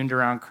communed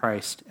around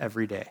Christ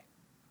every day.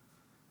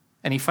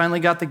 And he finally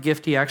got the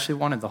gift he actually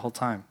wanted the whole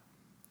time.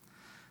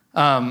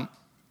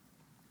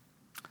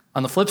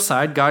 On the flip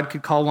side, God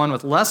could call one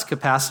with less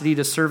capacity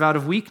to serve out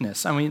of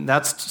weakness. I mean,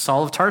 that's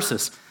Saul of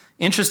Tarsus.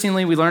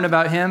 Interestingly, we learn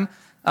about him.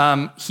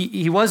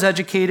 He was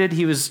educated.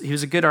 He was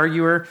a good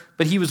arguer,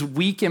 but he was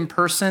weak in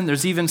person.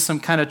 There's even some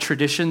kind of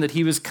tradition that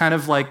he was kind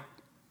of like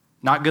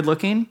not good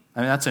looking. I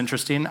mean, that's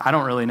interesting. I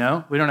don't really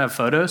know. We don't have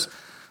photos.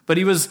 But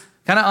he was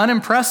kind of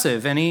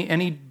unimpressive, and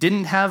he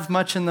didn't have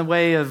much in the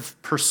way of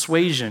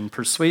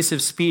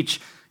persuasive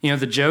speech.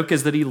 The joke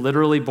is that he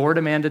literally bored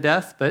a man to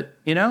death, but,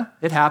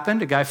 it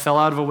happened. A guy fell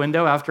out of a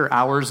window after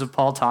hours of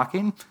Paul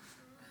talking.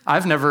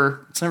 It's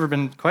never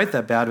been quite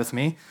that bad with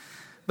me.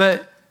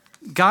 But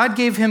God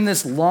gave him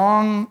this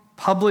long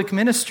public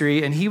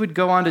ministry, and he would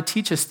go on to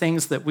teach us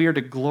things that we are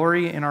to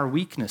glory in our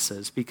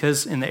weaknesses,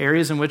 because in the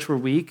areas in which we're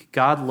weak,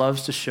 God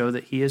loves to show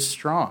that he is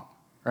strong,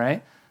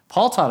 right?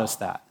 Paul taught us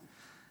that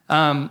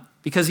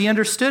because he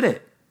understood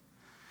it.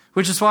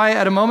 Which is why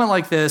at a moment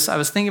like this, I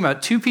was thinking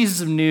about two pieces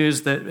of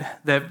news that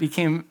I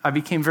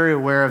became very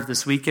aware of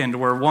this weekend,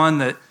 where one,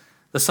 that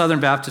the Southern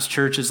Baptist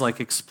Church is like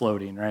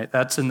exploding, right?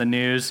 That's in the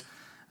news.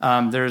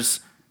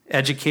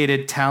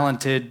 educated,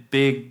 talented,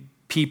 big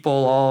people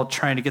all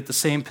trying to get the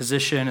same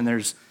position, and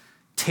there's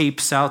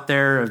tapes out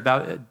there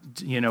about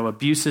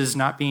abuses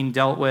not being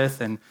dealt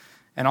with and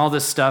all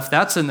this stuff.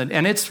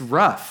 And it's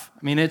rough.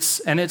 I mean,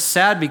 it's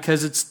sad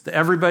because it's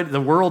everybody,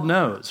 the world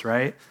knows,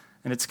 right?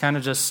 And it's kind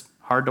of just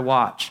hard to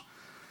watch.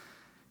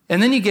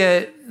 And then you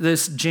get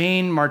this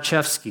Jane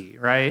Marchevsky,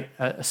 right?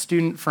 A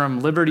student from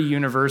Liberty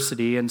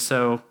University, and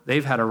so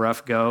they've had a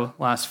rough go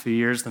last few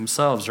years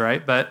themselves,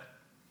 right? But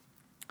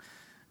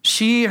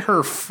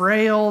her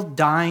frail,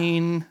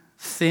 dying,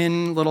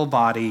 thin little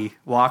body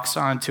walks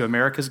onto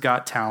America's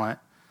Got Talent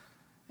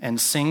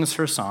and sings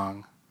her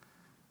song,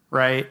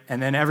 right?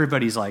 And then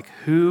everybody's like,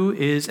 who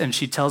is, and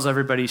she tells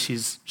everybody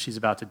she's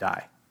about to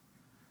die.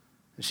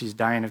 She's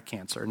dying of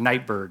cancer.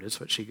 Nightbird is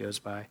what she goes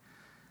by.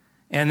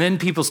 And then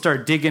people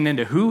start digging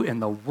into who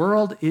in the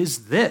world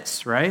is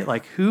this, right?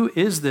 Like, who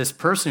is this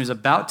person who's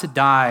about to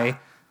die,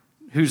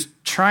 who's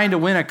trying to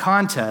win a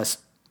contest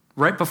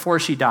right before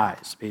she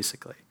dies,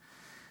 basically?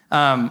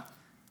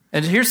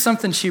 And here's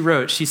something she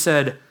wrote. She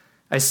said,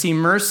 I see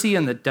mercy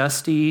in the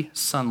dusty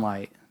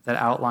sunlight that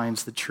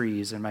outlines the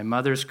trees, in my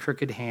mother's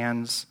crooked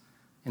hands,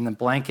 in the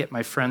blanket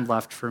my friend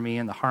left for me,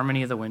 in the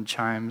harmony of the wind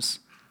chimes.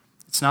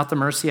 It's not the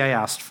mercy I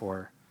asked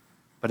for,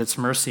 but it's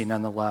mercy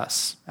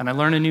nonetheless. And I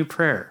learned a new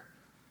prayer.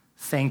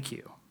 Thank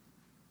you.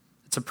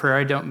 It's a prayer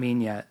I don't mean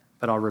yet,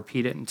 but I'll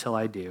repeat it until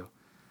I do.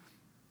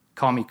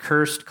 Call me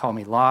cursed, call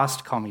me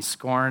lost, call me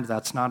scorned.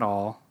 That's not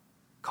all.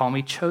 Call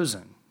me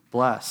chosen,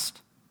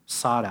 blessed,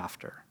 sought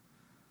after.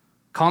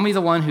 Call me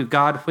the one who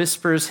God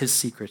whispers his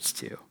secrets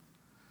to.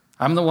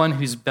 I'm the one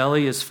whose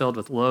belly is filled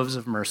with loaves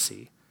of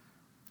mercy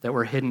that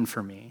were hidden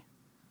for me.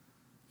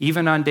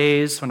 Even on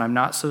days when I'm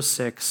not so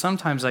sick,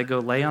 sometimes I go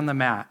lay on the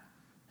mat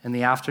in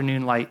the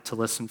afternoon light to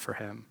listen for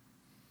him.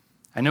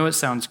 I know it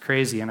sounds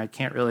crazy and I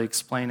can't really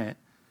explain it,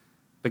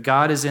 but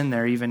God is in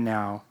there even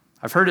now.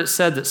 I've heard it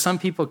said that some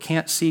people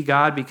can't see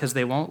God because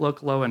they won't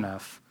look low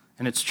enough,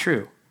 and it's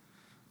true.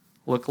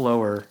 Look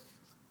lower.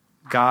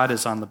 God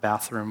is on the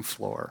bathroom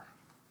floor.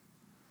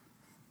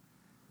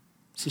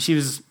 See,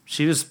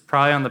 she was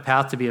probably on the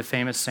path to be a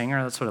famous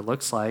singer. That's what it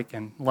looks like.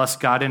 And unless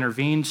God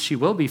intervenes, she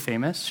will be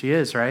famous. She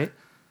is, right?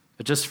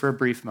 But just for a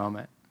brief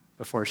moment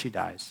before she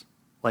dies,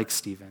 like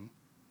Stephen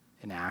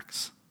in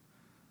Acts.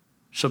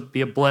 She'll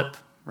be a blip,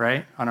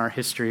 right, on our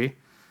history.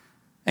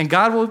 And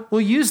God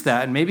will use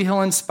that, and maybe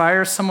he'll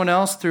inspire someone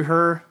else through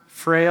her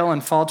frail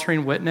and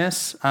faltering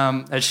witness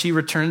as she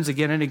returns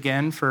again and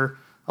again for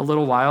a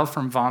little while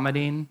from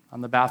vomiting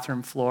on the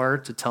bathroom floor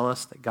to tell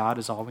us that God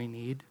is all we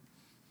need,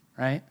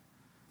 right?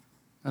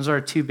 Those are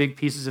our two big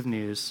pieces of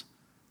news.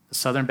 The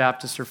Southern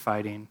Baptists are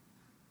fighting,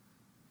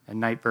 and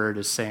Nightbird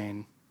is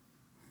saying,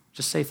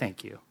 just say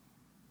thank you,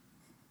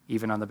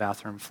 even on the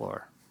bathroom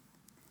floor.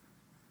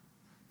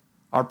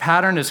 Our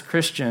pattern as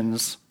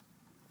Christians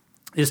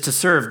is to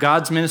serve.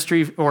 God's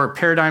ministry or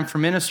paradigm for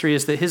ministry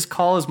is that his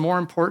call is more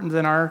important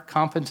than our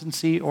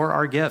competency or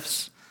our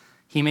gifts.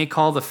 He may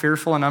call the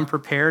fearful and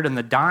unprepared and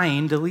the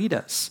dying to lead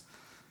us.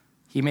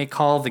 He may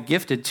call the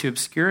gifted to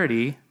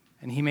obscurity,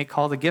 and he may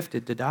call the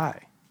gifted to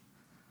die.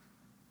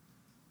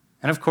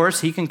 And of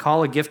course, he can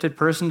call a gifted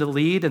person to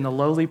lead and the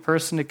lowly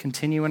person to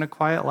continue in a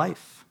quiet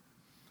life.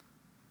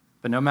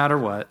 But no matter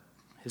what,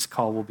 his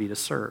call will be to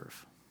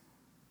serve.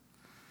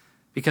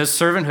 Because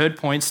servanthood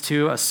points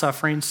to a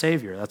suffering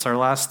Savior. That's our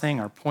last thing,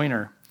 our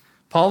pointer.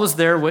 Paul was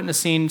there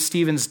witnessing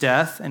Stephen's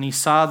death, and he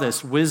saw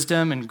this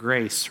wisdom and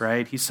grace,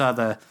 right? He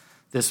saw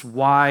this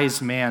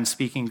wise man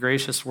speaking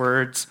gracious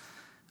words.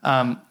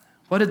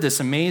 What did this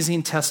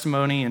amazing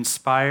testimony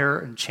inspire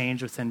and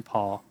change within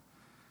Paul?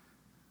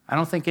 I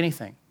don't think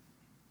anything.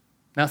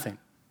 Nothing.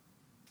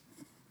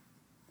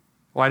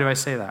 Why do I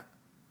say that?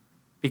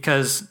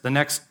 Because the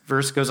next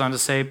verse goes on to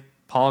say,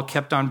 Paul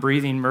kept on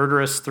breathing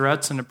murderous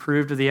threats and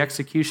approved of the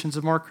executions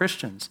of more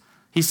Christians.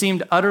 He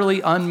seemed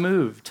utterly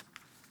unmoved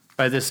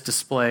by this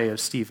display of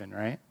Stephen,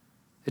 right?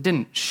 It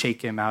didn't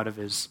shake him out of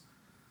his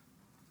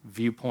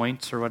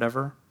viewpoints or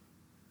whatever.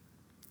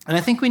 And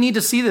I think we need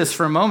to see this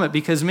for a moment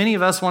because many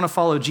of us want to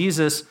follow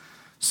Jesus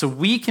so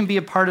we can be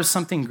a part of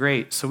something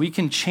great, so we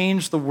can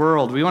change the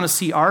world. We want to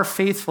see our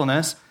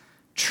faithfulness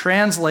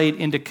translate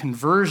into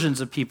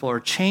conversions of people or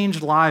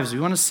changed lives. We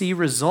want to see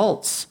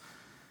results.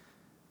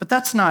 But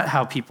that's not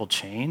how people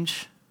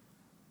change.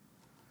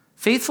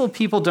 Faithful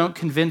people don't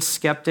convince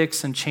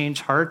skeptics and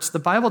change hearts. The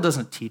Bible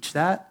doesn't teach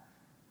that.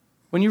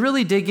 When you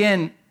really dig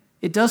in,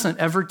 it doesn't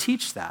ever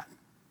teach that.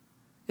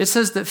 It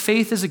says that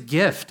faith is a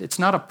gift. It's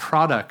not a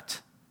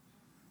product.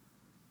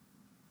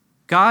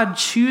 God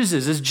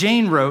chooses, as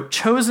Jane wrote,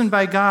 chosen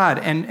by God.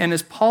 And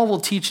as Paul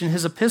will teach in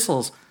his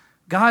epistles,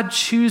 God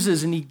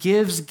chooses and he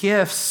gives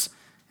gifts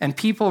and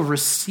people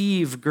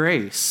receive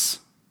grace.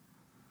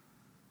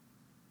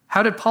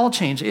 How did Paul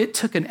change? It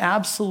took an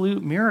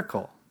absolute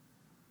miracle.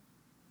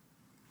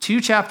 2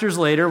 chapters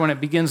later, when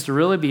it begins to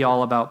really be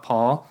all about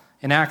Paul,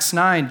 in Acts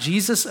 9,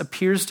 Jesus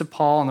appears to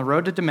Paul on the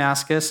road to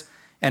Damascus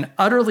and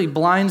utterly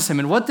blinds him.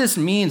 And what this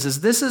means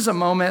is this is a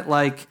moment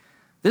like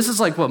This is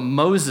like what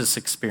Moses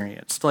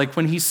experienced. Like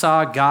when he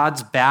saw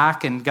God's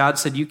back and God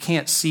said, you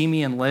can't see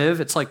me and live.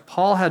 It's like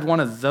Paul had one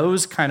of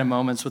those kind of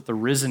moments with the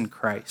risen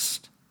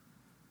Christ.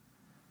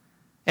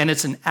 And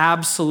it's an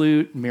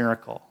absolute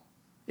miracle.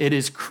 It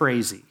is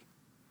crazy.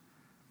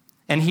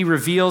 And he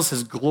reveals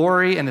his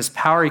glory and his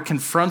power. He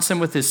confronts him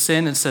with his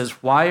sin and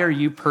says, why are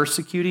you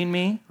persecuting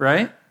me?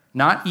 Right?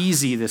 Not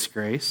easy, this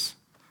grace.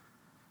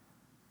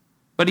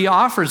 But he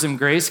offers him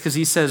grace because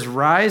he says,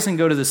 rise and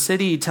go to the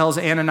city. He tells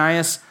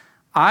Ananias,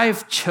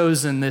 I've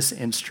chosen this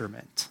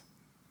instrument.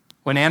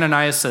 When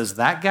Ananias says,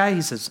 that guy,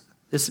 he says,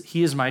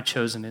 he is my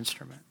chosen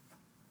instrument.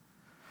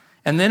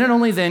 And then and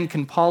only then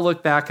can Paul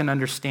look back and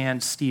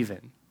understand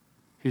Stephen,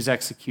 whose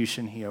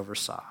execution he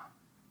oversaw.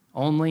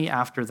 Only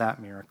after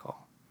that miracle.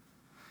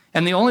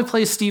 And the only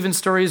place Stephen's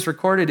story is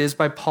recorded is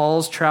by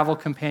Paul's travel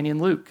companion,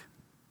 Luke.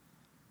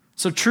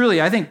 So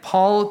truly, I think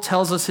Paul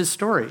tells us his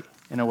story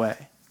in a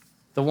way,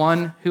 the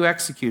one who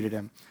executed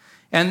him.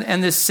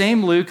 And this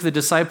same Luke, the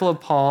disciple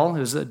of Paul,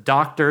 who's a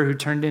doctor who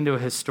turned into a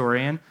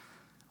historian,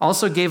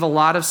 also gave a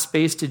lot of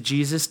space to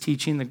Jesus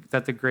teaching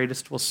that the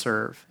greatest will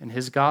serve in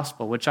his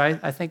gospel, which I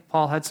think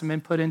Paul had some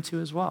input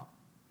into as well.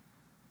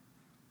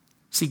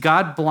 See,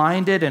 God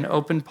blinded and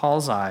opened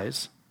Paul's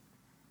eyes,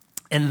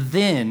 and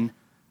then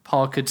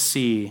Paul could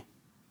see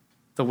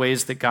the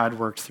ways that God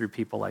worked through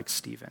people like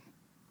Stephen.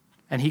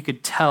 And he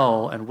could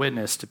tell and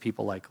witness to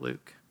people like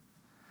Luke.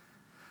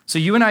 So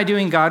you and I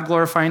doing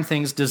God-glorifying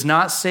things does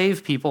not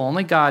save people.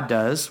 Only God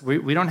does.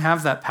 We don't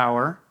have that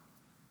power.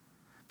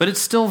 But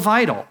it's still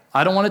vital.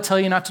 I don't want to tell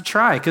you not to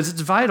try because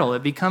it's vital.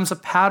 It becomes a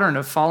pattern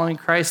of following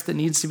Christ that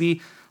needs to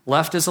be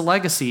left as a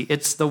legacy.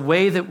 It's the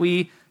way that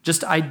we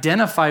just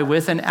identify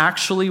with and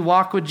actually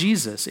walk with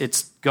Jesus.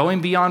 It's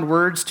going beyond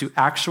words to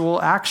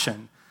actual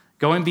action.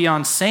 Going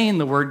beyond saying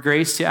the word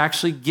grace to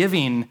actually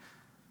giving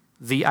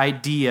the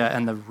idea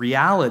and the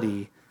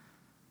reality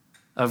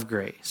of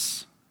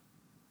grace.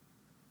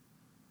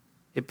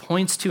 It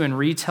points to and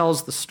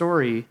retells the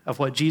story of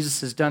what Jesus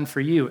has done for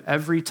you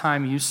every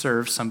time you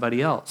serve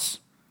somebody else.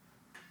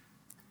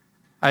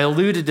 I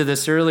alluded to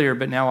this earlier,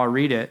 but now I'll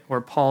read it,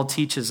 where Paul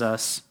teaches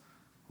us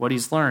what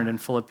he's learned in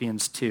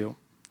Philippians 2,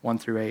 1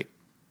 through 8.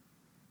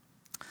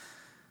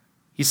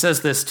 He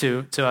says this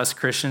to us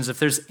Christians, if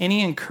there's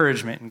any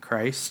encouragement in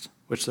Christ,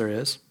 which there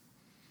is,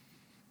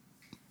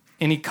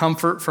 any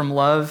comfort from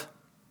love,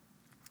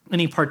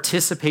 any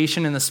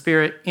participation in the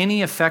Spirit,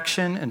 any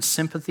affection and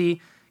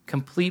sympathy,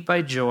 complete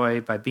by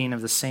joy, by being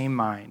of the same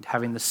mind,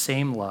 having the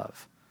same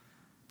love,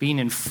 being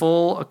in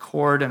full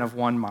accord and of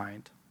one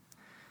mind.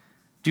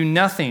 Do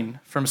nothing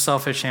from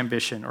selfish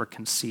ambition or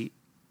conceit,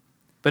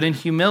 but in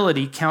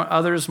humility count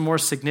others more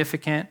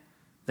significant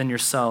than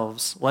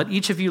yourselves. Let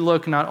each of you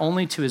look not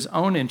only to his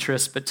own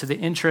interests, but to the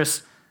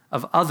interests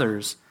of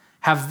others.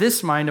 Have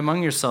this mind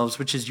among yourselves,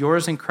 which is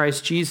yours in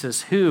Christ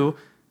Jesus, who,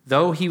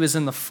 though he was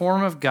in the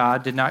form of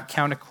God, did not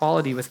count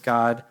equality with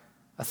God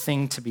a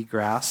thing to be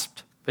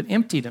grasped, but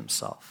emptied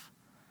himself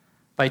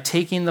by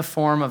taking the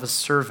form of a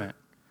servant,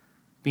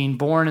 being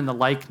born in the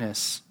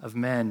likeness of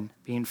men,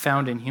 being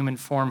found in human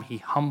form, he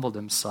humbled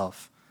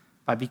himself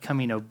by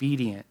becoming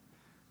obedient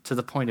to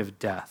the point of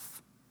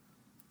death,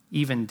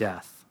 even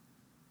death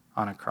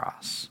on a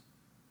cross.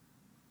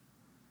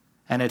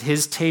 And at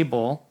his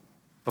table,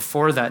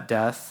 before that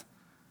death,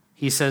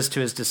 he says to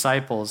his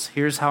disciples,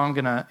 here's how I'm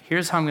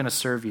gonna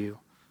serve you.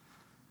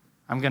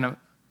 I'm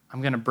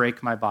gonna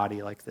break my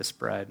body like this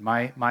bread.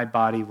 My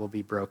body will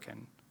be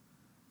broken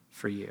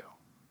for you.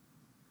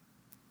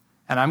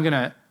 And I'm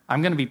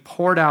gonna be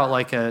poured out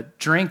like a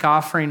drink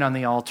offering on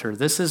the altar.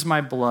 This is my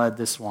blood,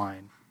 this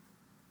wine,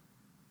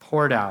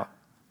 poured out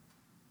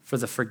for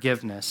the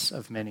forgiveness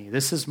of many.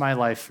 This is my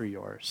life for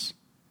yours.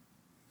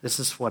 This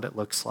is what it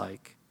looks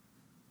like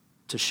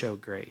to show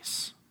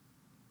grace.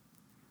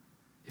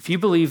 If you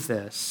believe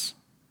this,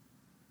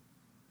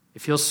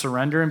 if you'll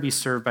surrender and be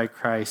served by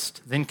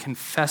Christ, then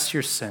confess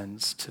your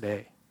sins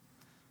today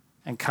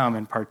and come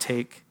and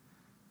partake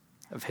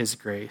of his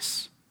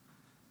grace.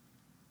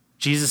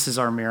 Jesus is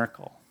our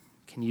miracle.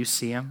 Can you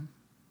see him?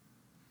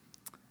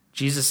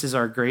 Jesus is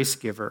our grace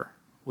giver.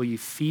 Will you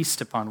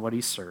feast upon what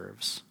he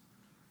serves?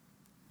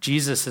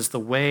 Jesus is the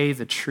way,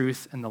 the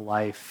truth, and the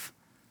life,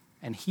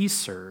 and he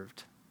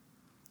served.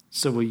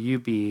 So will you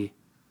be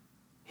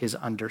his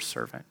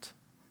underservant?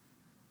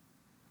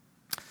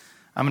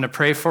 I'm going to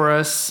pray for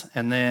us,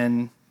 and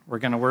then we're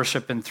going to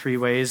worship in three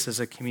ways as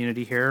a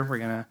community here. We're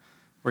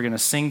going to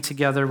sing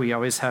together. We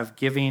always have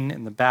giving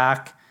in the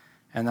back,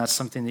 and that's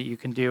something that you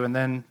can do. And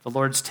then the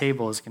Lord's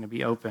table is going to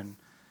be open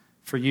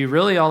for you.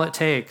 Really, all it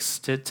takes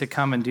to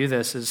come and do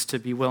this is to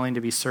be willing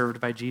to be served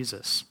by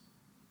Jesus.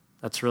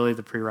 That's really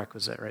the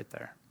prerequisite right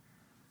there.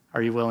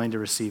 Are you willing to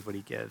receive what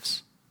he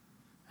gives?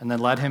 And then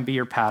let him be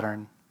your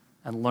pattern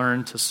and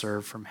learn to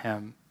serve from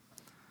him.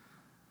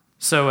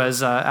 So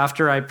as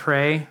after I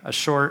pray, a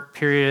short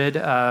period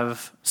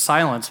of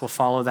silence will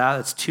follow that.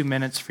 It's 2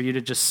 minutes for you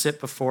to just sit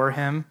before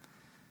him.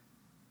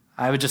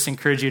 I would just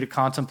encourage you to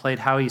contemplate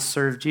how he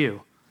served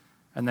you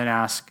and then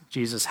ask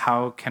Jesus,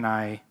 how can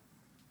I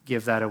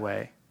give that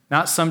away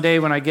Not someday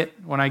when I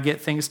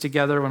get things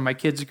together, when my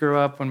kids grow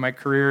up, when my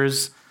career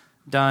is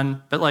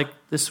done, but like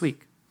this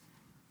week.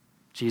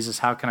 Jesus,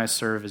 how can I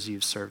serve as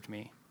you've served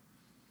me?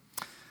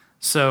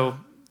 So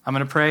I'm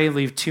going to pray,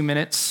 leave 2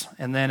 minutes,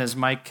 and then as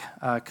Mike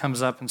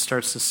comes up and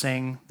starts to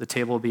sing, the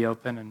table will be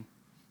open,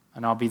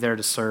 and I'll be there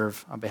to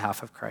serve on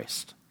behalf of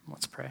Christ.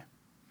 Let's pray.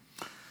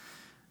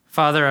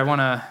 Father, I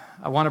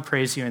want to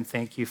praise you and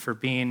thank you for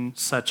being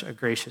such a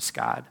gracious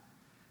God.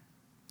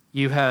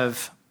 You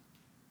have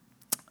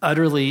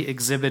utterly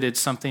exhibited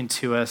something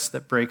to us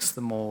that breaks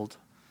the mold,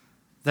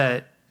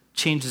 that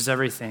changes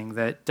everything,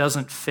 that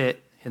doesn't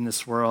fit in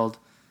this world.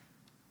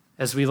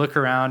 As we look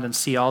around and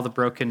see all the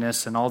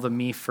brokenness and all the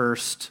me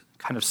first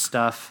kind of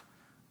stuff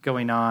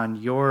going on,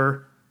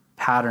 your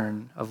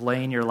pattern of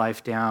laying your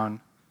life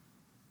down,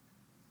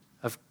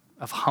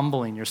 of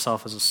humbling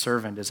yourself as a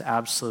servant is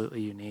absolutely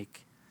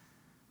unique.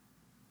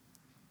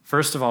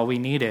 First of all, we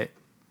need it.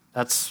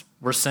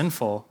 We're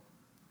sinful.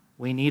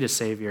 We need a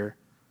Savior.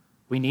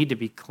 We need to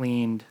be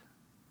cleaned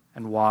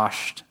and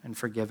washed and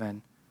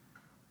forgiven.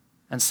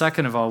 And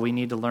second of all, we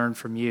need to learn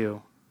from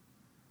you.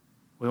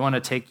 We want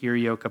to take your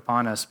yoke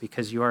upon us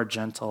because you are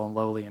gentle and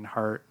lowly in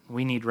heart.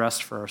 We need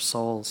rest for our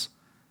souls.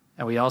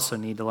 And we also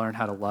need to learn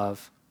how to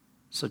love.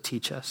 So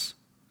teach us,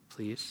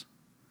 please.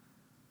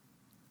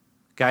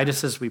 Guide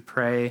us as we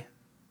pray.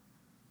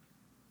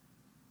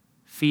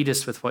 Feed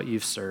us with what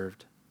you've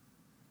served.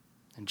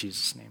 In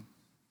Jesus' name.